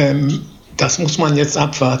 Das muss man jetzt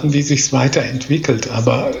abwarten, wie sich es weiterentwickelt,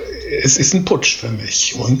 aber es ist ein Putsch für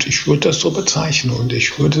mich und ich würde das so bezeichnen und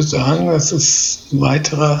ich würde sagen, es ist ein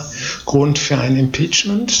weiterer Grund für ein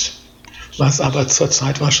Impeachment, was aber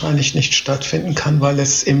zurzeit wahrscheinlich nicht stattfinden kann, weil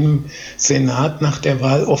es im Senat nach der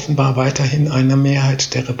Wahl offenbar weiterhin eine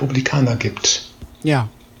Mehrheit der Republikaner gibt. Ja,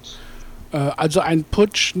 also ein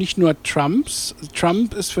Putsch nicht nur Trumps.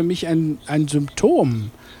 Trump ist für mich ein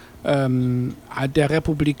Symptom der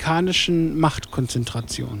republikanischen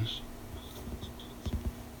Machtkonzentration.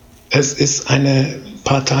 Es ist eine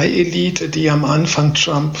Parteielite, die am Anfang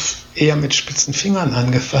Trump eher mit spitzen Fingern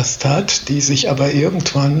angefasst hat, die sich aber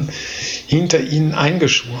irgendwann hinter ihnen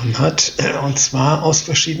eingeschworen hat, und zwar aus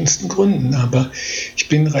verschiedensten Gründen. Aber ich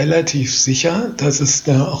bin relativ sicher, dass es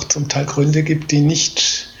da auch zum Teil Gründe gibt, die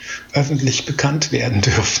nicht öffentlich bekannt werden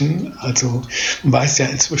dürfen. Also man weiß ja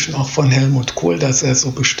inzwischen auch von Helmut Kohl, dass er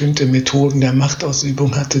so bestimmte Methoden der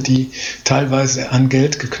Machtausübung hatte, die teilweise an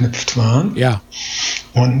Geld geknüpft waren. Ja.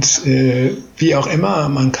 Und wie auch immer,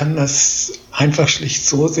 man kann das einfach schlicht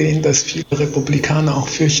so sehen, dass viele Republikaner auch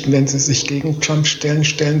fürchten, wenn sie sich gegen Trump stellen,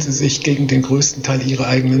 stellen sie sich gegen den größten Teil ihrer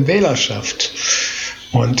eigenen Wählerschaft.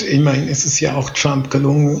 Und immerhin ist es ja auch Trump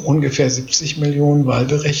gelungen, ungefähr 70 Millionen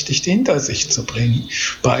Wahlberechtigte hinter sich zu bringen.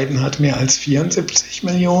 Biden hat mehr als 74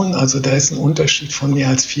 Millionen, also da ist ein Unterschied von mehr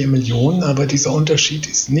als 4 Millionen, aber dieser Unterschied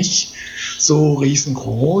ist nicht so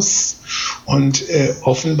riesengroß. Und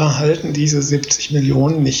offenbar halten diese 70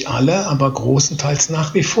 Millionen nicht alle, aber großenteils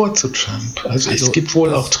nach wie vor zu Trump. Also es gibt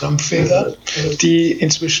wohl auch Trump-Wähler, die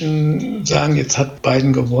inzwischen sagen, jetzt hat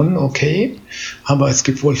Biden gewonnen, okay, aber es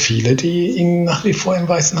gibt wohl viele, die ihn nach wie vor im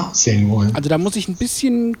Weißen Haus sehen wollen. Also da muss ich ein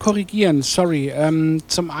bisschen korrigieren, sorry.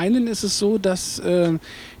 Zum einen ist es so, dass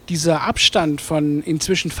dieser Abstand von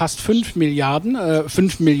inzwischen fast 5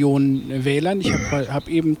 Millionen Wählern, ich hab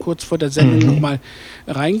eben kurz vor der Sendung nochmal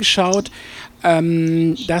reingeschaut,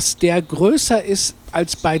 dass der größer ist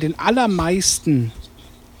als bei den allermeisten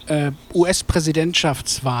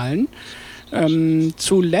US-Präsidentschaftswahlen.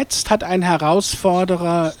 Zuletzt hat ein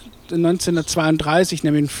Herausforderer 1932,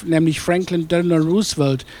 nämlich Franklin Delano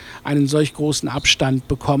Roosevelt, einen solch großen Abstand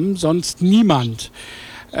bekommen, sonst niemand.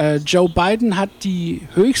 Joe Biden hat die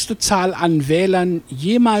höchste Zahl an Wählern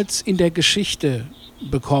jemals in der Geschichte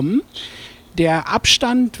bekommen. Der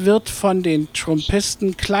Abstand wird von den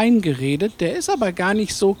Trumpisten klein geredet, der ist aber gar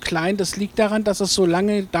nicht so klein. Das liegt daran, dass es so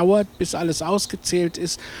lange dauert, bis alles ausgezählt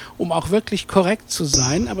ist, um auch wirklich korrekt zu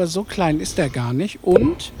sein. Aber so klein ist er gar nicht.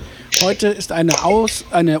 Und heute ist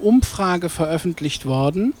eine Umfrage veröffentlicht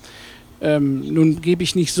worden. Nun gebe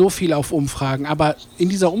ich nicht so viel auf Umfragen, aber in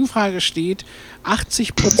dieser Umfrage steht,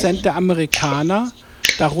 80% der Amerikaner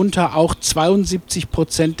darunter auch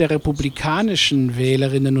 72% der republikanischen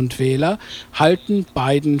Wählerinnen und Wähler, halten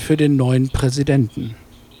Biden für den neuen Präsidenten.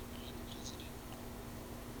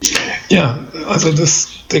 Ja, also das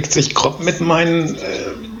deckt sich grob mit meinen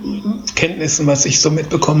Kenntnissen, was ich so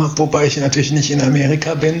mitbekommen habe, wobei ich natürlich nicht in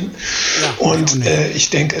Amerika bin. Ja, und ich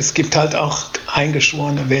denke, es gibt halt auch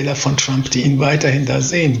eingeschworene Wähler von Trump, die ihn weiterhin da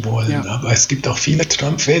sehen wollen. Ja. Aber es gibt auch viele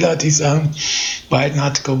Trump-Wähler, die sagen, Biden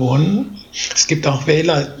hat gewonnen. Es gibt auch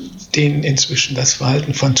Wähler, denen inzwischen das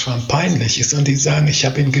Verhalten von Trump peinlich ist und die sagen, ich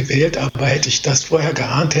habe ihn gewählt, aber hätte ich das vorher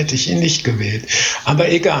geahnt, hätte ich ihn nicht gewählt.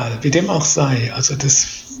 Aber egal, wie dem auch sei, also das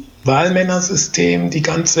Wahlmännersystem, die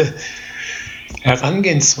ganze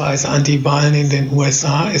Herangehensweise an die Wahlen in den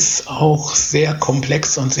USA ist auch sehr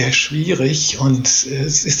komplex und sehr schwierig und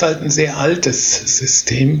es ist halt ein sehr altes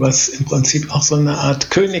System, was im Prinzip auch so eine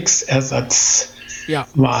Art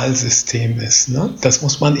Königsersatz-Wahlsystem ist. Ne? Das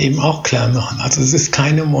muss man eben auch klar machen. Also es ist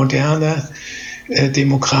keine moderne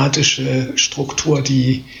demokratische Struktur,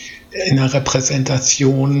 die in einer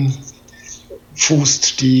Repräsentation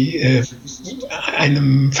fußt, die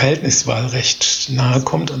einem Verhältniswahlrecht nahe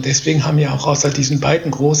kommt. Und deswegen haben ja auch außer diesen beiden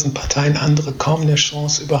großen Parteien andere kaum eine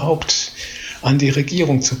Chance, überhaupt an die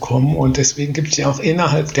Regierung zu kommen. Und deswegen gibt es ja auch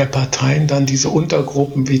innerhalb der Parteien dann diese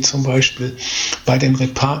Untergruppen, wie zum Beispiel bei den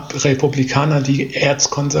Republikanern die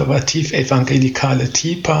erzkonservativ-evangelikale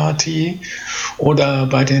Tea Party oder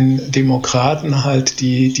bei den Demokraten halt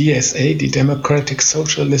die DSA, die Democratic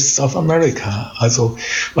Socialists of America. Also,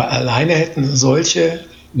 weil alleine hätten solche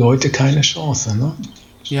Leute keine Chance. Ne?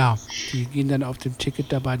 Ja, die gehen dann auf dem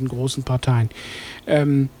Ticket der beiden großen Parteien.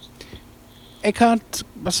 Eckhard,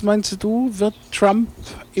 was meinst du, wird Trump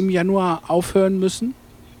im Januar aufhören müssen?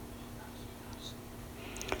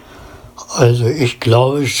 Also ich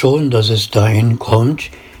glaube schon, dass es dahin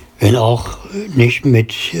kommt, wenn auch nicht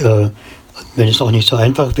wenn es auch nicht so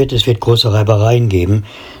einfach wird, es wird große Reibereien geben.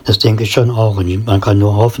 Das denke ich schon auch. Und man kann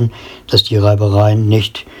nur hoffen, dass die Reibereien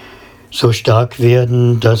nicht so stark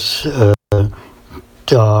werden, dass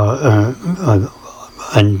da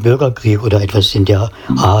ein Bürgerkrieg oder etwas in der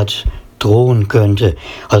Art drohen könnte.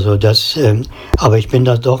 Also aber ich bin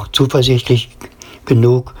da doch zuversichtlich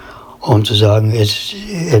genug, um zu sagen,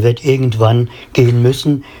 er wird irgendwann gehen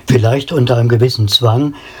müssen, vielleicht unter einem gewissen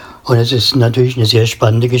Zwang. Und es ist natürlich eine sehr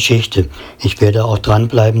spannende Geschichte. Ich werde auch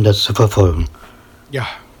dranbleiben, das zu verfolgen. Ja,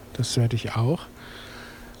 das werde ich auch.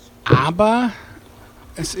 Aber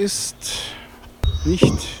es ist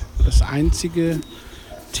nicht das einzige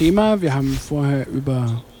Thema. Wir haben vorher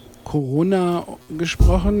über Corona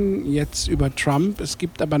gesprochen, jetzt über Trump. Es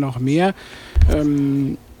gibt aber noch mehr.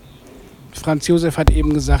 Franz Josef hat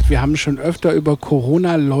eben gesagt, wir haben schon öfter über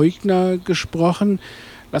Corona-Leugner gesprochen.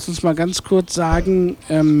 Lass uns mal ganz kurz sagen,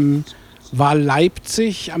 war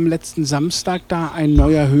Leipzig am letzten Samstag da ein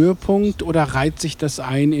neuer Höhepunkt oder reiht sich das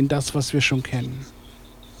ein in das, was wir schon kennen?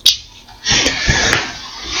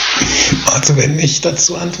 Also wenn ich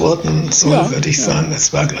dazu antworten soll, würde ich sagen,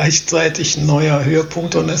 es war gleichzeitig ein neuer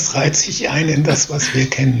Höhepunkt und es reiht sich ein in das, was wir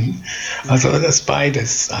kennen. Also das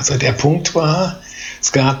beides. Also der Punkt war,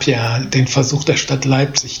 es gab ja den Versuch der Stadt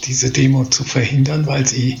Leipzig, diese Demo zu verhindern, weil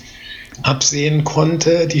sie absehen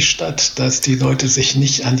konnte, die Stadt, dass die Leute sich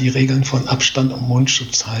nicht an die Regeln von Abstand und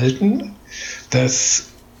Mundschutz halten. Das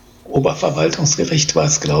Oberverwaltungsgericht, war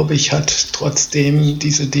es, glaube ich, hat trotzdem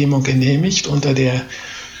diese Demo genehmigt unter der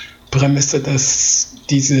Prämisse, dass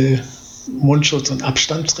diese Mundschutz- und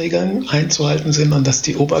Abstandsregeln einzuhalten sind und dass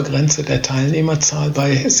die Obergrenze der Teilnehmerzahl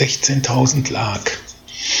bei 16.000 lag.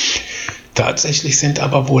 Tatsächlich sind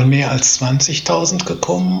aber wohl mehr als 20.000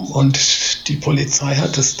 gekommen und die Polizei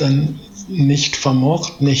hat es dann nicht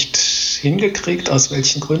vermocht, nicht hingekriegt. Aus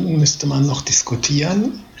welchen Gründen müsste man noch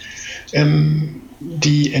diskutieren,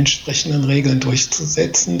 die entsprechenden Regeln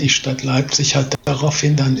durchzusetzen. Die Stadt Leipzig hat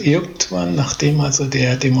daraufhin dann irgendwann, nachdem also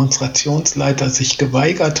der Demonstrationsleiter sich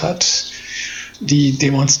geweigert hat, die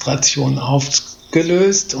Demonstration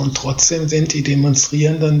aufgelöst und trotzdem sind die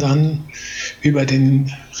Demonstrierenden dann über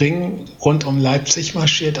den Ring rund um Leipzig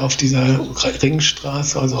marschiert, auf dieser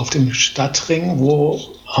Ringstraße, also auf dem Stadtring, wo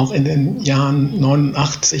auch in den Jahren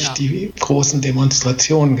 89 die großen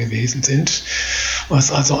Demonstrationen gewesen sind,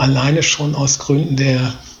 was also alleine schon aus Gründen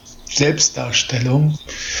der Selbstdarstellung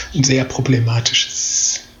ein sehr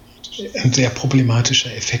problematischer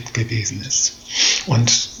Effekt gewesen ist.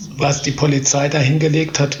 Und was die Polizei da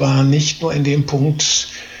hingelegt hat, war nicht nur in dem Punkt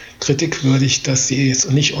kritikwürdig, dass sie es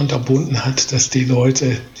nicht unterbunden hat, dass die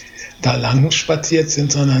Leute da lang spaziert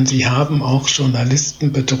sind, sondern sie haben auch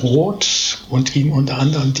Journalisten bedroht und ihm unter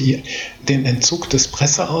anderem den Entzug des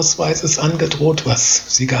Presseausweises angedroht,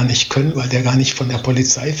 was sie gar nicht können, weil der gar nicht von der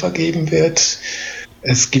Polizei vergeben wird.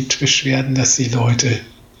 Es gibt Beschwerden, dass die Leute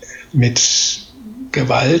mit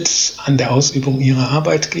Gewalt an der Ausübung ihrer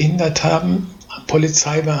Arbeit gehindert haben,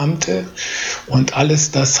 Polizeibeamte. Und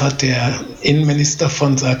alles das hat der Innenminister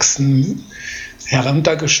von Sachsen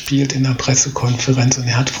heruntergespielt in der Pressekonferenz. Und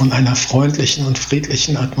er hat von einer freundlichen und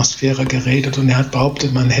friedlichen Atmosphäre geredet. Und er hat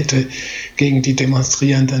behauptet, man hätte gegen die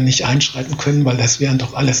Demonstrierenden nicht einschreiten können, weil das wären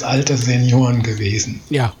doch alles alte Senioren gewesen.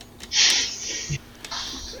 Ja.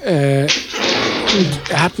 Und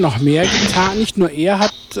er hat noch mehr getan. Nicht nur er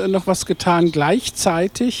hat noch was getan.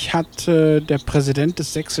 Gleichzeitig hat der Präsident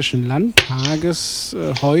des Sächsischen Landtages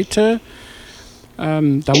heute, da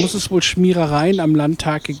muss es wohl Schmierereien am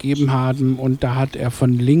Landtag gegeben haben, und da hat er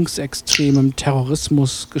von linksextremem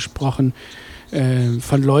Terrorismus gesprochen,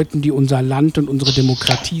 von Leuten, die unser Land und unsere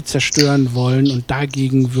Demokratie zerstören wollen, und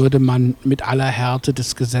dagegen würde man mit aller Härte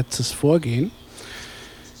des Gesetzes vorgehen.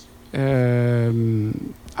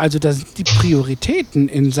 Also da sind die Prioritäten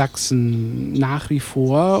in Sachsen nach wie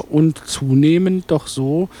vor und zunehmend doch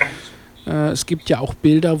so. Es gibt ja auch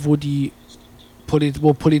Bilder,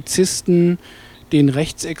 wo Polizisten den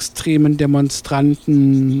rechtsextremen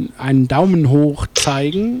Demonstranten einen Daumen hoch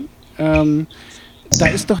zeigen. Da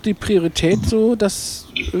ist doch die Priorität so, dass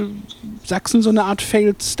Sachsen so eine Art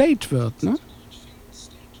Failed State wird, ne?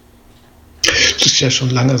 Das ist ja schon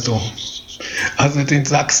lange so. Also den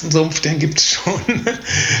Sachsensumpf, den gibt es schon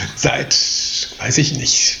seit, weiß ich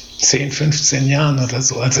nicht, 10, 15 Jahren oder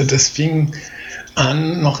so. Also das fing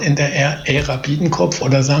an noch in der Ära Biedenkopf,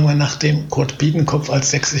 oder sagen wir, nachdem Kurt Biedenkopf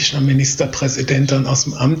als sächsischer Ministerpräsident dann aus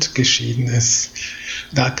dem Amt geschieden ist.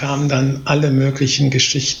 Da kamen dann alle möglichen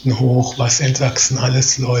Geschichten hoch, was in Sachsen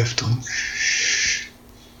alles läuft. Und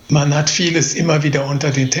man hat vieles immer wieder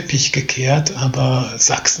unter den Teppich gekehrt, aber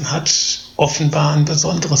Sachsen hat offenbar ein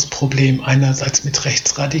besonderes Problem. Einerseits mit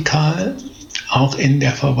Rechtsradikalen, auch in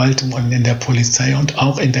der Verwaltung und in der Polizei und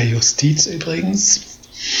auch in der Justiz übrigens.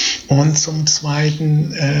 Und zum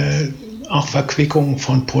Zweiten auch Verquickung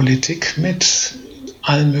von Politik mit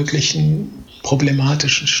allen möglichen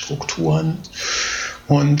problematischen Strukturen.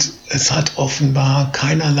 Und es hat offenbar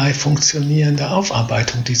keinerlei funktionierende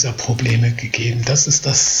Aufarbeitung dieser Probleme gegeben. Das ist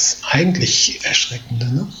das eigentlich Erschreckende,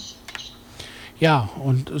 ne? Ja,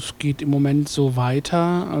 und es geht im Moment so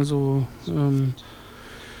weiter. Also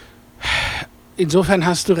insofern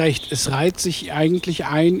hast du recht. Es reiht sich eigentlich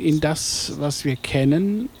ein in das, was wir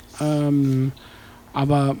kennen.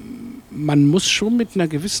 Aber man muss schon mit einer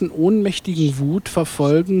gewissen ohnmächtigen Wut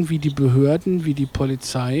verfolgen, wie die Behörden, wie die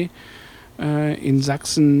Polizei in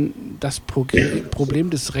Sachsen das Problem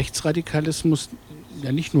des Rechtsradikalismus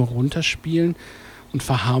ja nicht nur runterspielen und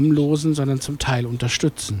verharmlosen, sondern zum Teil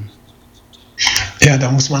unterstützen. Ja,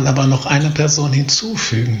 da muss man aber noch eine Person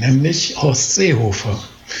hinzufügen, nämlich Horst Seehofer.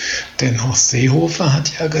 Denn Horst Seehofer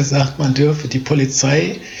hat ja gesagt, man dürfe die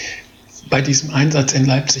Polizei bei diesem Einsatz in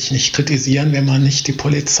Leipzig nicht kritisieren, wenn man nicht die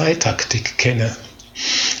Polizeitaktik kenne.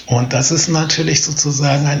 Und das ist natürlich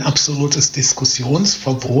sozusagen ein absolutes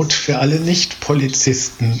Diskussionsverbot für alle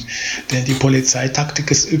Nicht-Polizisten. Denn die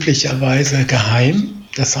Polizeitaktik ist üblicherweise geheim.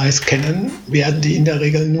 Das heißt, kennen werden die in der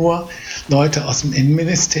Regel nur Leute aus dem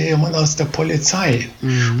Innenministerium und aus der Polizei.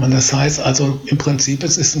 Mhm. Und das heißt also, im Prinzip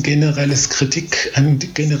es ist ein generelles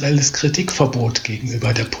Kritikverbot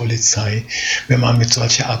gegenüber der Polizei, wenn man mit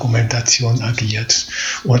solcher Argumentation agiert.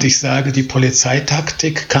 Und ich sage, die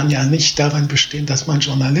Polizeitaktik kann ja nicht darin bestehen, dass man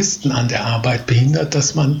Journalisten an der Arbeit behindert,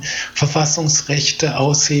 dass man Verfassungsrechte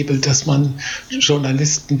aushebelt, dass man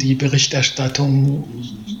Journalisten, die Berichterstattung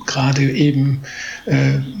gerade eben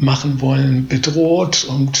machen wollen, bedroht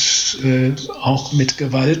und auch mit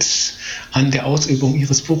Gewalt an der Ausübung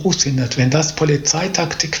ihres Berufs hindert. Wenn das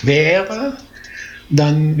Polizeitaktik wäre,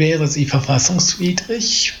 dann wäre sie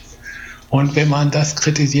verfassungswidrig. Und wenn man das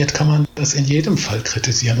kritisiert, kann man das in jedem Fall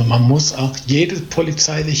kritisieren. Und man muss auch jedes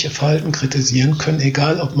polizeiliche Verhalten kritisieren können,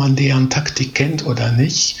 egal ob man deren Taktik kennt oder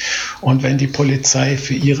nicht. Und wenn die Polizei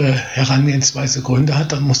für ihre Herangehensweise Gründe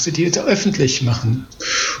hat, dann muss sie die öffentlich machen.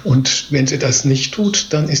 Und wenn sie das nicht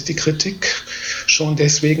tut, dann ist die Kritik schon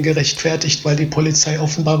deswegen gerechtfertigt, weil die Polizei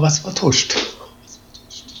offenbar was vertuscht.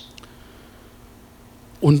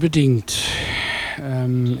 Unbedingt.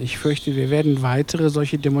 Ich fürchte, wir werden weitere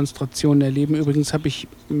solche Demonstrationen erleben. Übrigens habe ich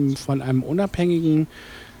von einem unabhängigen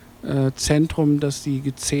Zentrum, das sie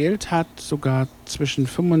gezählt hat, sogar zwischen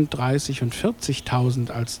 35.000 und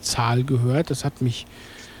 40.000 als Zahl gehört. Das hat mich,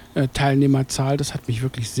 Teilnehmerzahl, das hat mich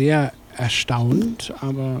wirklich sehr erstaunt,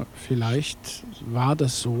 aber vielleicht war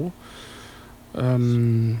das so.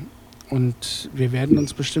 Und wir werden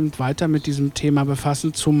uns bestimmt weiter mit diesem Thema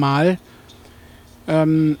befassen, zumal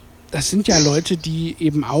das sind ja Leute, die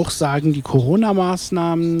eben auch sagen, die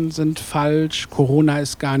Corona-Maßnahmen sind falsch, Corona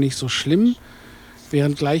ist gar nicht so schlimm,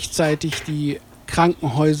 während gleichzeitig die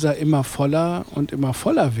Krankenhäuser immer voller und immer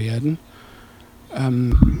voller werden.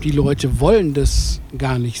 Die Leute wollen das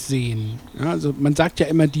gar nicht sehen. Ja, also man sagt ja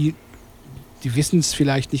immer, die wissen es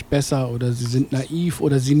vielleicht nicht besser oder sie sind naiv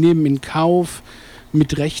oder sie nehmen in Kauf,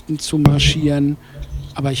 mit Rechten zu marschieren.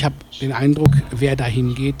 Aber ich habe den Eindruck, wer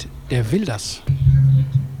dahin geht, der will das.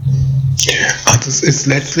 Also es ist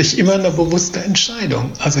letztlich immer eine bewusste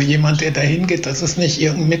Entscheidung. Also jemand, der dahin geht, das ist nicht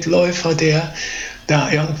irgendein Mitläufer, der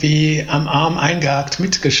da irgendwie am Arm eingehakt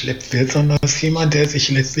mitgeschleppt wird, sondern das ist jemand, der sich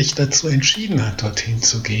letztlich dazu entschieden hat, dorthin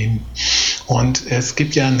zu gehen. Und es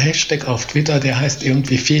gibt ja einen Hashtag auf Twitter, der heißt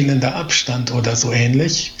irgendwie fehlender Abstand oder so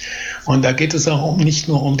ähnlich. Und da geht es auch nicht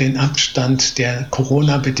nur um den Abstand, der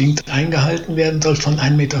Corona-bedingt eingehalten werden soll, von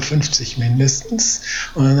 1,50 Meter mindestens,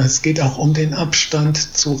 sondern es geht auch um den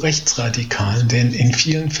Abstand zu Rechtsradikalen. Denn in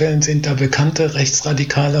vielen Fällen sind da bekannte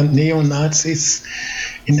Rechtsradikale und Neonazis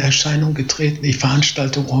in Erscheinung getreten, die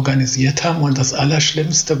Veranstaltungen organisiert haben. Und das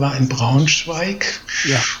Allerschlimmste war in Braunschweig,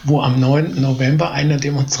 wo am 9. November eine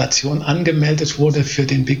Demonstration angemeldet wurde für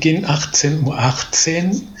den Beginn 18:18 Uhr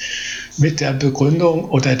mit der Begründung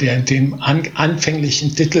oder dem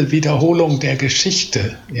anfänglichen Titel Wiederholung der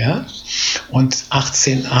Geschichte. Ja? Und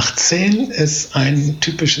 1818 ist ein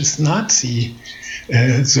typisches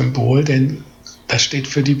Nazi-Symbol, denn das steht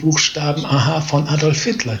für die Buchstaben AH von Adolf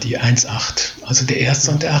Hitler, die 1,8, also der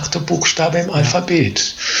erste und der 8. Buchstabe im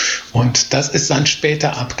Alphabet. Und das ist dann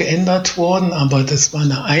später abgeändert worden, aber das war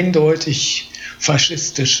eine eindeutig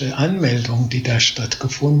faschistische Anmeldung, die da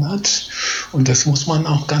stattgefunden hat. Und das muss man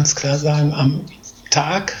auch ganz klar sagen, am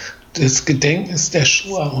Tag des Gedenkens der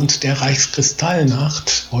Shoah und der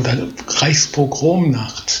Reichskristallnacht oder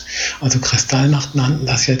Reichspogromnacht, also Kristallnacht nannten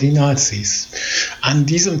das ja die Nazis, an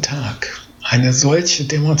diesem Tag eine solche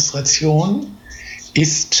Demonstration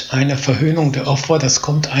ist eine Verhöhnung der Opfer, das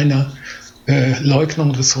kommt einer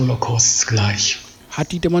Leugnung des Holocausts gleich.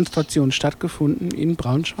 Hat die Demonstration stattgefunden in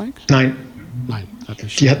Braunschweig? Nein. Nein, hat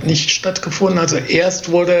nicht. Die hat nicht stattgefunden. Also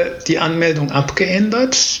erst wurde die Anmeldung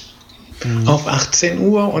abgeändert auf 18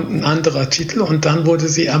 Uhr und ein anderer Titel und dann wurde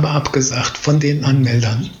sie aber abgesagt von den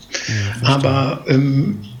Anmeldern. Ja, aber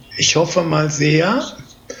ich hoffe mal sehr,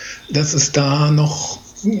 dass es da noch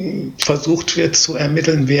versucht wird zu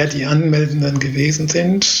ermitteln, wer die Anmeldenden gewesen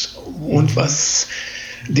sind und was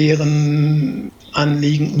deren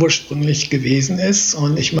Anliegen ursprünglich gewesen ist.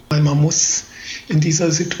 Und ich meine, man muss in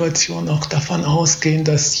dieser Situation auch davon ausgehen,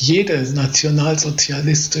 dass jede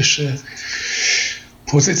nationalsozialistische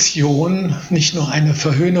Position nicht nur eine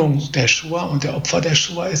Verhöhnung der Shoah und der Opfer der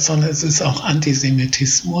Shoah ist, sondern es ist auch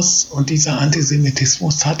Antisemitismus. Und dieser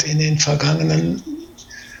Antisemitismus hat in den vergangenen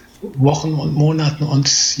Wochen und Monaten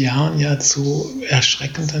und Jahren ja zu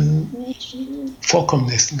erschreckenden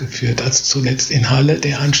Vorkommnissen geführt. Also zuletzt in Halle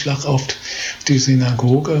der Anschlag auf die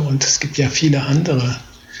Synagoge und es gibt ja viele andere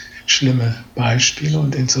schlimme Beispiele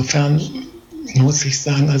und insofern muss ich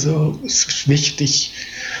sagen, also es ist wichtig,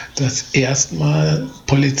 dass erstmal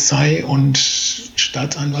Polizei und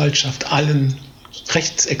Staatsanwaltschaft allen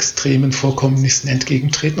rechtsextremen Vorkommnissen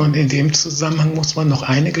entgegentreten. Und in dem Zusammenhang muss man noch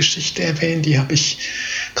eine Geschichte erwähnen, die habe ich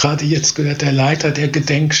gerade jetzt gehört, der Leiter der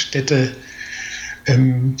Gedenkstätte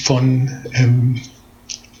von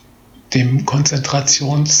dem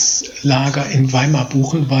Konzentrationslager in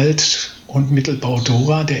Weimar-Buchenwald und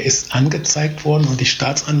Mittelbau-Dora, der ist angezeigt worden und die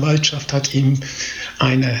Staatsanwaltschaft hat ihm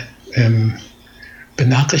eine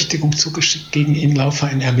Benachrichtigung zugeschickt, gegen ihn laufe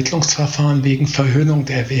ein Ermittlungsverfahren wegen Verhöhnung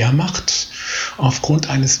der Wehrmacht aufgrund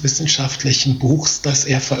eines wissenschaftlichen Buchs, das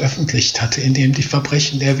er veröffentlicht hatte, in dem die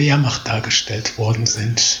Verbrechen der Wehrmacht dargestellt worden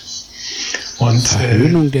sind. Und,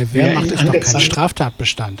 Verhöhnung der Wehrmacht ist doch kein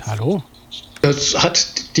Straftatbestand, hallo? Das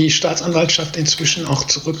hat die Staatsanwaltschaft inzwischen auch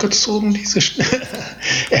zurückgezogen. Diese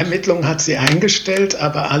Ermittlung hat sie eingestellt,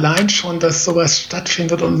 aber allein schon, dass sowas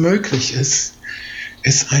stattfindet und möglich ist,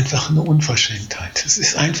 ist einfach eine Unverschämtheit. Es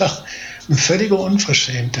ist einfach eine völlige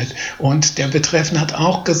Unverschämtheit. Und der Betreffende hat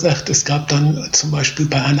auch gesagt, es gab dann zum Beispiel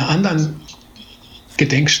bei einer anderen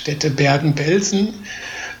Gedenkstätte Bergen-Belsen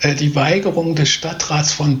die Weigerung des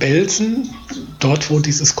Stadtrats von Belsen, dort wo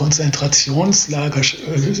dieses Konzentrationslager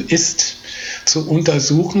ist, zu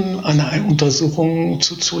untersuchen, eine Untersuchung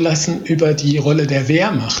zuzulassen über die Rolle der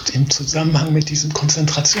Wehrmacht im Zusammenhang mit diesem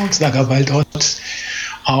Konzentrationslager, weil dort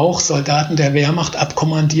auch Soldaten der Wehrmacht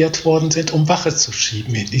abkommandiert worden sind, um Wache zu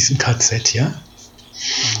schieben in diesem KZ, ja.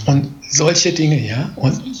 Und solche Dinge, ja.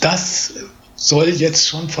 Und das soll jetzt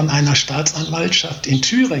schon von einer Staatsanwaltschaft in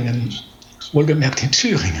Thüringen, wohlgemerkt in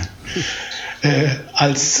Thüringen,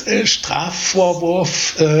 als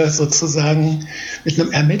Strafvorwurf sozusagen mit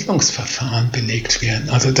einem Ermittlungsverfahren belegt werden.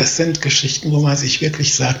 Also das sind Geschichten, wo man sich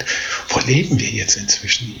wirklich sagt, wo leben wir jetzt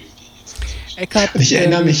inzwischen? Eckhard, und ich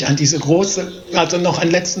erinnere mich an diese große, also noch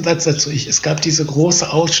einen letzten Satz dazu, es gab diese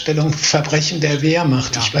große Ausstellung Verbrechen der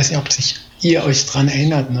Wehrmacht. Ja. Ich weiß nicht, ob ihr euch daran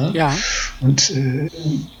erinnert. Ne? Ja. Und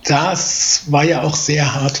das war ja auch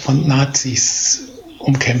sehr hart von Nazis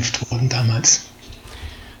umkämpft worden damals.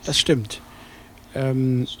 Das stimmt.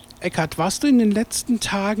 Eckhard, warst du in den letzten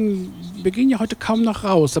Tagen, wir gehen ja heute kaum noch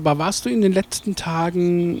raus, aber warst du in den letzten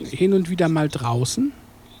Tagen hin und wieder mal draußen?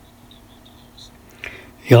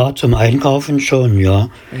 Ja, zum Einkaufen schon, ja.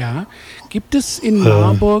 Ja. Gibt es in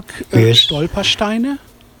Marburg Stolpersteine?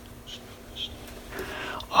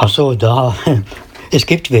 Ach so, da. Es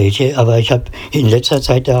gibt welche, aber ich habe in letzter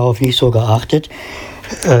Zeit darauf nicht so geachtet.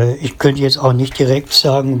 Ich könnte jetzt auch nicht direkt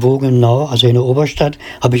sagen, wo genau. Also in der Oberstadt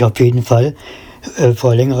habe ich auf jeden Fall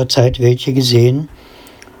vor längerer Zeit welche gesehen.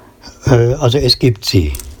 Also es gibt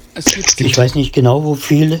sie. Ich weiß nicht genau,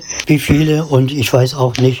 wie viele, und ich weiß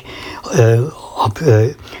auch nicht, ob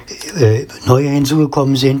neue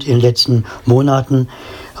hinzugekommen sind in den letzten Monaten.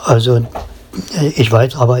 Also ich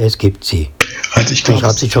weiß, aber es gibt sie. Also ich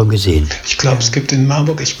habe sie schon gesehen. Ich glaube, es gibt in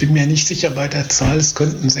Marburg, ich bin mir nicht sicher bei der Zahl, es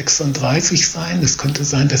könnten 36 sein. Es könnte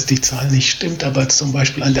sein, dass die Zahl nicht stimmt, aber zum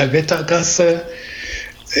Beispiel an der Wettergasse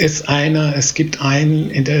ist einer, es gibt einen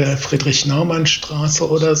in der Friedrich-Naumann-Straße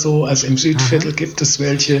oder so, also im Südviertel gibt es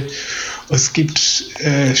welche. Es gibt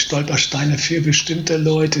Stolpersteine für bestimmte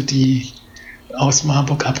Leute, die aus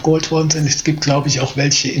Marburg abgeholt worden sind. Es gibt, glaube ich, auch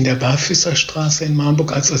welche in der Barfüßerstraße in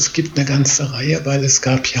Marburg. Also es gibt eine ganze Reihe, weil es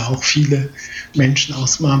gab ja auch viele Menschen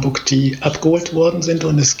aus Marburg, die abgeholt worden sind.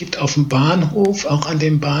 Und es gibt auf dem Bahnhof, auch an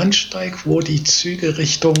dem Bahnsteig, wo die Züge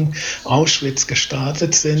Richtung Auschwitz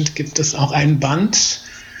gestartet sind, gibt es auch ein Band,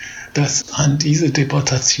 das an diese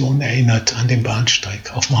Deportation erinnert, an den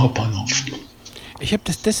Bahnsteig auf dem Hauptbahnhof. Ich habe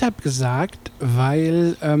das deshalb gesagt,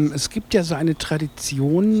 weil es gibt ja so eine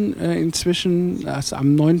Tradition inzwischen, dass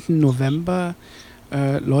am 9. November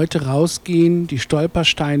Leute rausgehen, die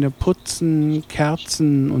Stolpersteine putzen,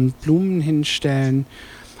 Kerzen und Blumen hinstellen.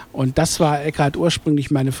 Und das war, Eckhard,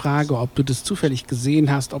 ursprünglich meine Frage, ob du das zufällig gesehen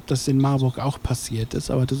hast, ob das in Marburg auch passiert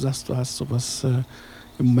ist. Aber du sagst, du hast sowas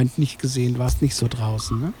im Moment nicht gesehen, warst nicht so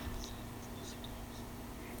draußen, ne?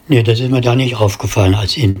 Nee, das ist mir da nicht aufgefallen,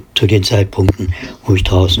 zu den Zeitpunkten, wo ich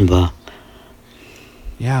draußen war.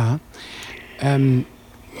 Ja.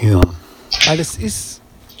 Ja. Weil es ist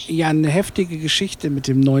ja eine heftige Geschichte mit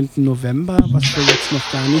dem 9. November. Was wir jetzt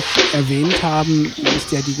noch gar nicht erwähnt haben,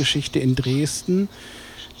 ist ja die Geschichte in Dresden,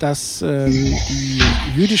 dass die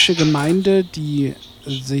jüdische Gemeinde, die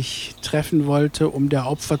sich treffen wollte, um der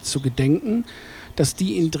Opfer zu gedenken, dass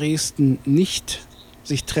die in Dresden nicht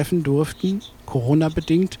sich treffen durften,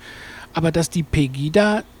 Corona-bedingt, aber dass die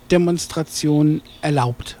Pegida-Demonstration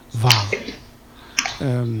erlaubt war.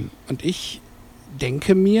 Und ich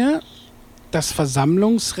denke mir, das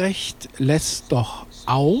Versammlungsrecht lässt doch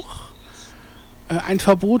auch ein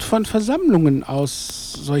Verbot von Versammlungen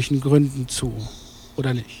aus solchen Gründen zu,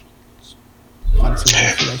 oder nicht?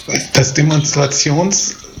 Das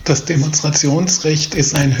Demonstrationsrecht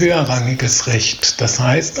ist ein höherrangiges Recht. Das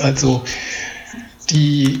heißt also,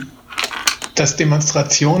 das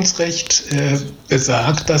Demonstrationsrecht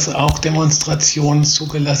besagt, dass auch Demonstrationen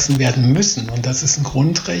zugelassen werden müssen. Und das ist ein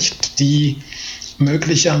Grundrecht, die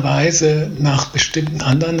möglicherweise nach bestimmten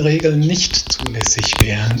anderen Regeln nicht zulässig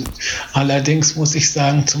wären. Allerdings muss ich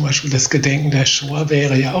sagen, zum Beispiel das Gedenken der Shoah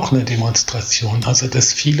wäre ja auch eine Demonstration. Also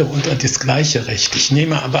das fiele unter das gleiche Recht. Ich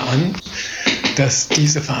nehme aber an, dass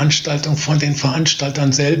diese Veranstaltung von den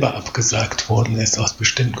Veranstaltern selber abgesagt worden ist, aus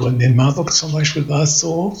bestimmten Gründen. In Marburg zum Beispiel war es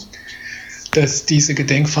so, dass diese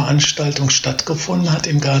Gedenkveranstaltung stattgefunden hat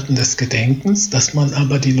im Garten des Gedenkens, dass man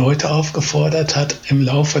aber die Leute aufgefordert hat, im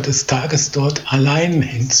Laufe des Tages dort allein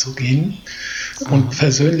hinzugehen und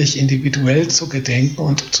persönlich individuell zu gedenken.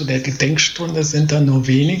 Und zu der Gedenkstunde sind dann nur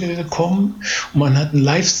wenige gekommen und man hat einen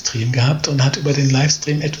Livestream gehabt und hat über den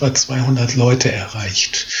Livestream etwa 200 Leute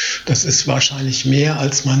erreicht. Das ist wahrscheinlich mehr,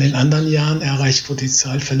 als man in anderen Jahren erreicht, wo die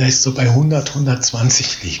Zahl vielleicht so bei 100,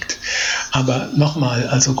 120 liegt. Aber nochmal,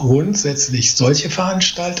 also grundsätzlich, solche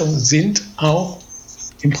Veranstaltungen sind auch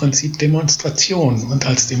im Prinzip Demonstrationen und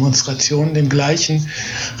als Demonstrationen dem gleichen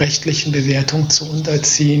rechtlichen Bewertung zu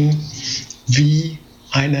unterziehen wie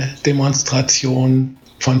eine Demonstration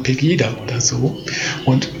von Pegida oder so.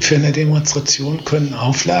 Und für eine Demonstration können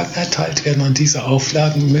Auflagen erteilt werden und diese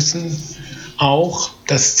Auflagen müssen auch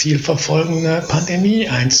das Ziel verfolgen, eine Pandemie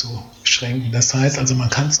einzuschränken. Das heißt also, man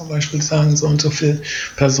kann zum Beispiel sagen, so und so viele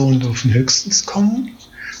Personen dürfen höchstens kommen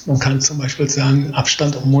Man kann zum Beispiel sagen,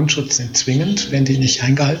 Abstand und Mundschutz sind zwingend. Wenn die nicht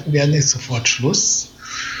eingehalten werden, ist sofort Schluss.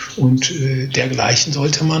 Und dergleichen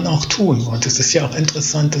sollte man auch tun. Und es ist ja auch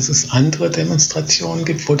interessant, dass es andere Demonstrationen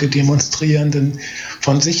gibt, wo die Demonstrierenden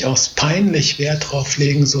von sich aus peinlich Wert darauf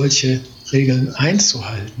legen, solche Regeln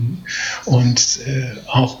einzuhalten und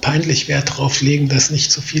auch peinlich Wert darauf legen, dass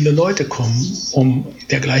nicht zu viele Leute kommen, um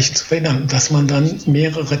dergleichen zu verhindern. Dass man dann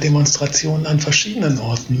mehrere Demonstrationen an verschiedenen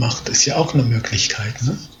Orten macht, ist ja auch eine Möglichkeit,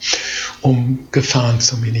 ne? Um Gefahren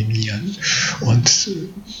zu minimieren. Und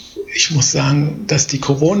ich muss sagen, dass die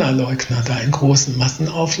Corona-Leugner da in großen Massen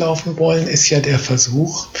auflaufen wollen, ist ja der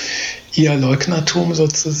Versuch, ihr Leugnertum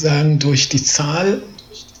sozusagen durch die Zahl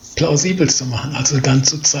plausibel zu machen. Also dann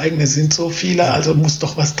zu zeigen, es sind so viele, also muss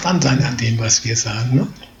doch was dran sein an dem, was wir sagen. Ne?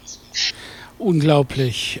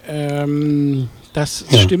 Unglaublich. Das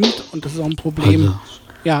stimmt und das ist auch ein Problem. Also,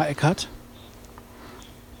 ja, Eckhard?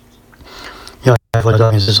 Ja, ich wollte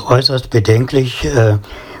sagen, es ist äußerst bedenklich,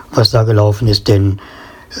 was da gelaufen ist, denn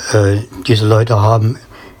diese Leute haben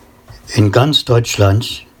in ganz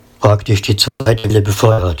Deutschland praktisch die zweite Welle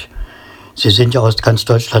befeuert. Sie sind ja aus ganz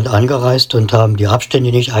Deutschland angereist und haben die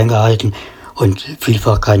Abstände nicht eingehalten und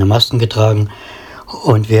vielfach keine Masken getragen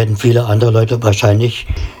und werden viele andere Leute wahrscheinlich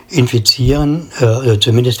infizieren,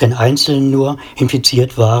 zumindest wenn Einzelne nur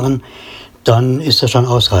infiziert waren, dann ist das schon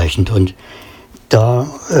ausreichend. Und da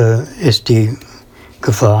ist die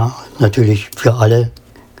Gefahr natürlich für alle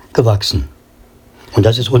gewachsen. Und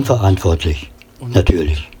das ist unverantwortlich,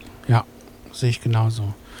 natürlich. Ja, sehe ich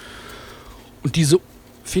genauso. Und diese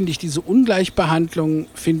Ungleichbehandlung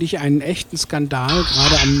finde ich einen echten Skandal,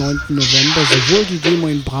 gerade am 9. November. Sowohl die Demo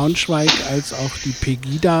in Braunschweig als auch die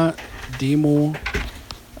Pegida-Demo.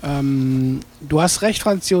 Du hast recht,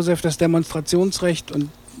 Franz Josef, das Demonstrationsrecht und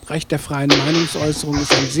Recht der freien Meinungsäußerung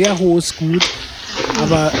ist ein sehr hohes Gut.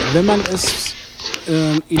 Aber wenn man es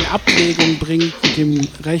in Abwägung bringt mit dem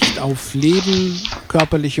Recht auf Leben,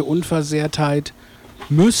 körperliche Unversehrtheit,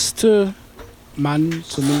 müsste man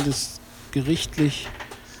zumindest gerichtlich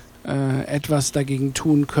etwas dagegen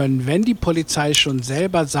tun können, wenn die Polizei schon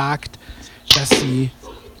selber sagt, dass sie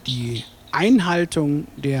die Einhaltung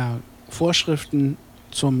der Vorschriften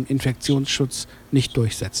zum Infektionsschutz nicht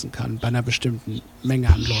durchsetzen kann bei einer bestimmten Menge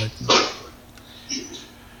an Leuten.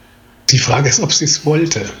 Die Frage ist, ob sie es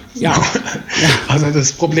wollte. Ja. Also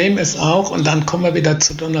das Problem ist auch, und dann kommen wir wieder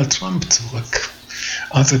zu Donald Trump zurück.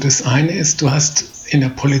 Also das eine ist, du hast in der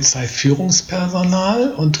Polizei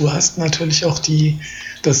Führungspersonal und du hast natürlich auch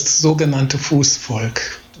das sogenannte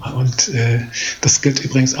Fußvolk. Und das gilt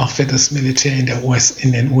übrigens auch für das Militär in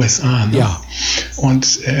den USA. Ne? Ja.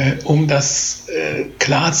 Und um das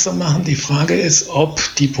klar zu machen, die Frage ist, ob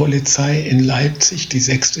die Polizei in Leipzig, die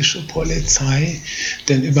sächsische Polizei,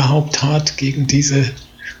 denn überhaupt hart gegen diese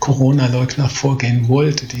Corona-Leugner vorgehen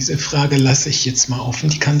wollte. Diese Frage lasse ich jetzt mal offen.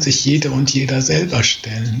 Die kann sich jede und jeder selber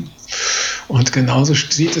stellen. Und genauso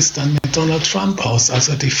sieht es dann mit Donald Trump aus.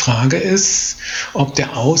 Also die Frage ist, ob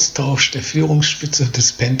der Austausch der Führungsspitze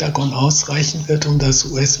des Pentagon ausreichen wird, um das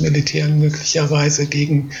US-Militär möglicherweise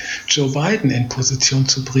gegen Joe Biden in Position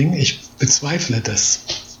zu bringen. Ich bezweifle das.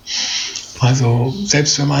 Also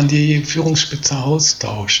selbst wenn man die Führungsspitze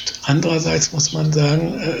austauscht. Andererseits muss man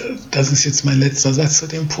sagen, das ist jetzt mein letzter Satz zu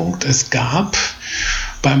dem Punkt, es gab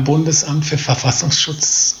beim Bundesamt für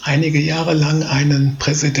Verfassungsschutz einige Jahre lang einen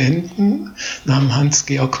Präsidenten namens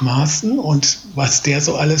Hans-Georg Maaßen und was der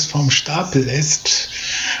so alles vom Stapel lässt,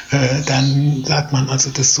 dann sagt man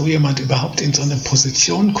also, dass so jemand überhaupt in so eine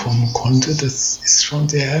Position kommen konnte, das ist schon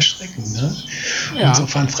sehr erschreckend. Ne? Ja.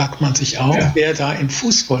 Insofern fragt man sich auch, wer da im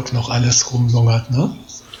Fußvolk noch alles rumlungert. Ne?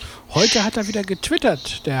 Heute hat er wieder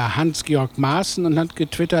getwittert, der Hans-Georg Maaßen, und hat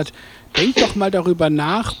getwittert, denkt doch mal darüber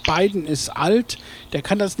nach, Biden ist alt, der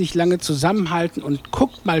kann das nicht lange zusammenhalten und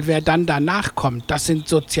guckt mal, wer dann danach kommt. Das sind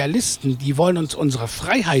Sozialisten, die wollen uns unsere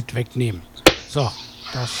Freiheit wegnehmen. So,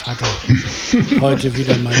 das hat er heute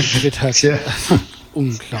wieder mal getwittert.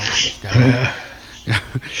 Unglaublich.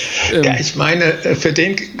 Ja, ich meine, für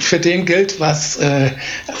den gilt, was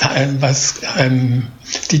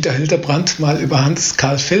Dieter Hildebrandt mal über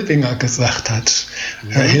Hans-Karl Filbinger gesagt hat.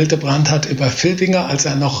 Ja. Hildebrandt hat über Filbinger, als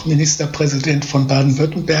er noch Ministerpräsident von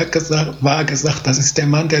Baden-Württemberg war, gesagt, das ist der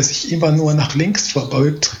Mann, der sich immer nur nach links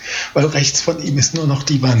verbeugt, weil rechts von ihm ist nur noch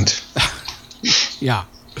die Wand. Ja,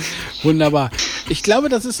 wunderbar. Ich glaube,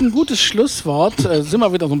 das ist ein gutes Schlusswort. Sind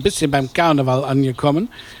wir wieder so ein bisschen beim Karneval angekommen.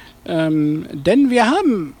 Denn wir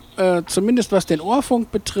haben, zumindest was den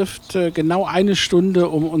Ohrfunk betrifft, genau eine Stunde,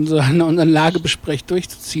 um unseren Lagebesprech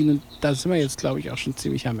durchzuziehen. Und da sind wir jetzt, glaube ich, auch schon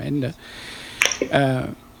ziemlich am Ende.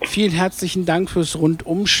 vielen herzlichen Dank fürs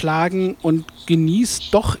Rundumschlagen und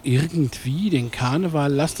genießt doch irgendwie den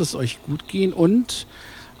Karneval. Lasst es euch gut gehen und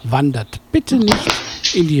wandert bitte nicht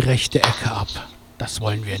in die rechte Ecke ab. Das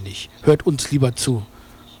wollen wir nicht. Hört uns lieber zu.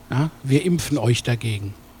 Ja? Wir impfen euch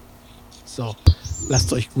dagegen. So, lasst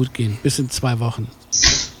es euch gut gehen. Bis in 2 Wochen.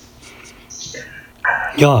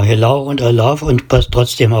 Ja, hello und love und passt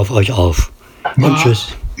trotzdem auf euch auf. Und tschüss.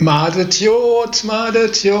 Madet Jod,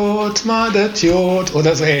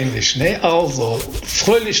 oder so ähnlich, ne? Also,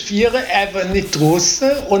 fröhlich vieren, aber nicht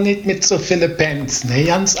draußen und nicht mit so vielen Pens, ne?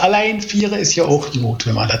 Ganz allein vieren ist ja auch gut,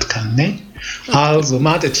 wenn man das kann, ne? Also,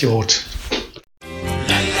 Madet Jod.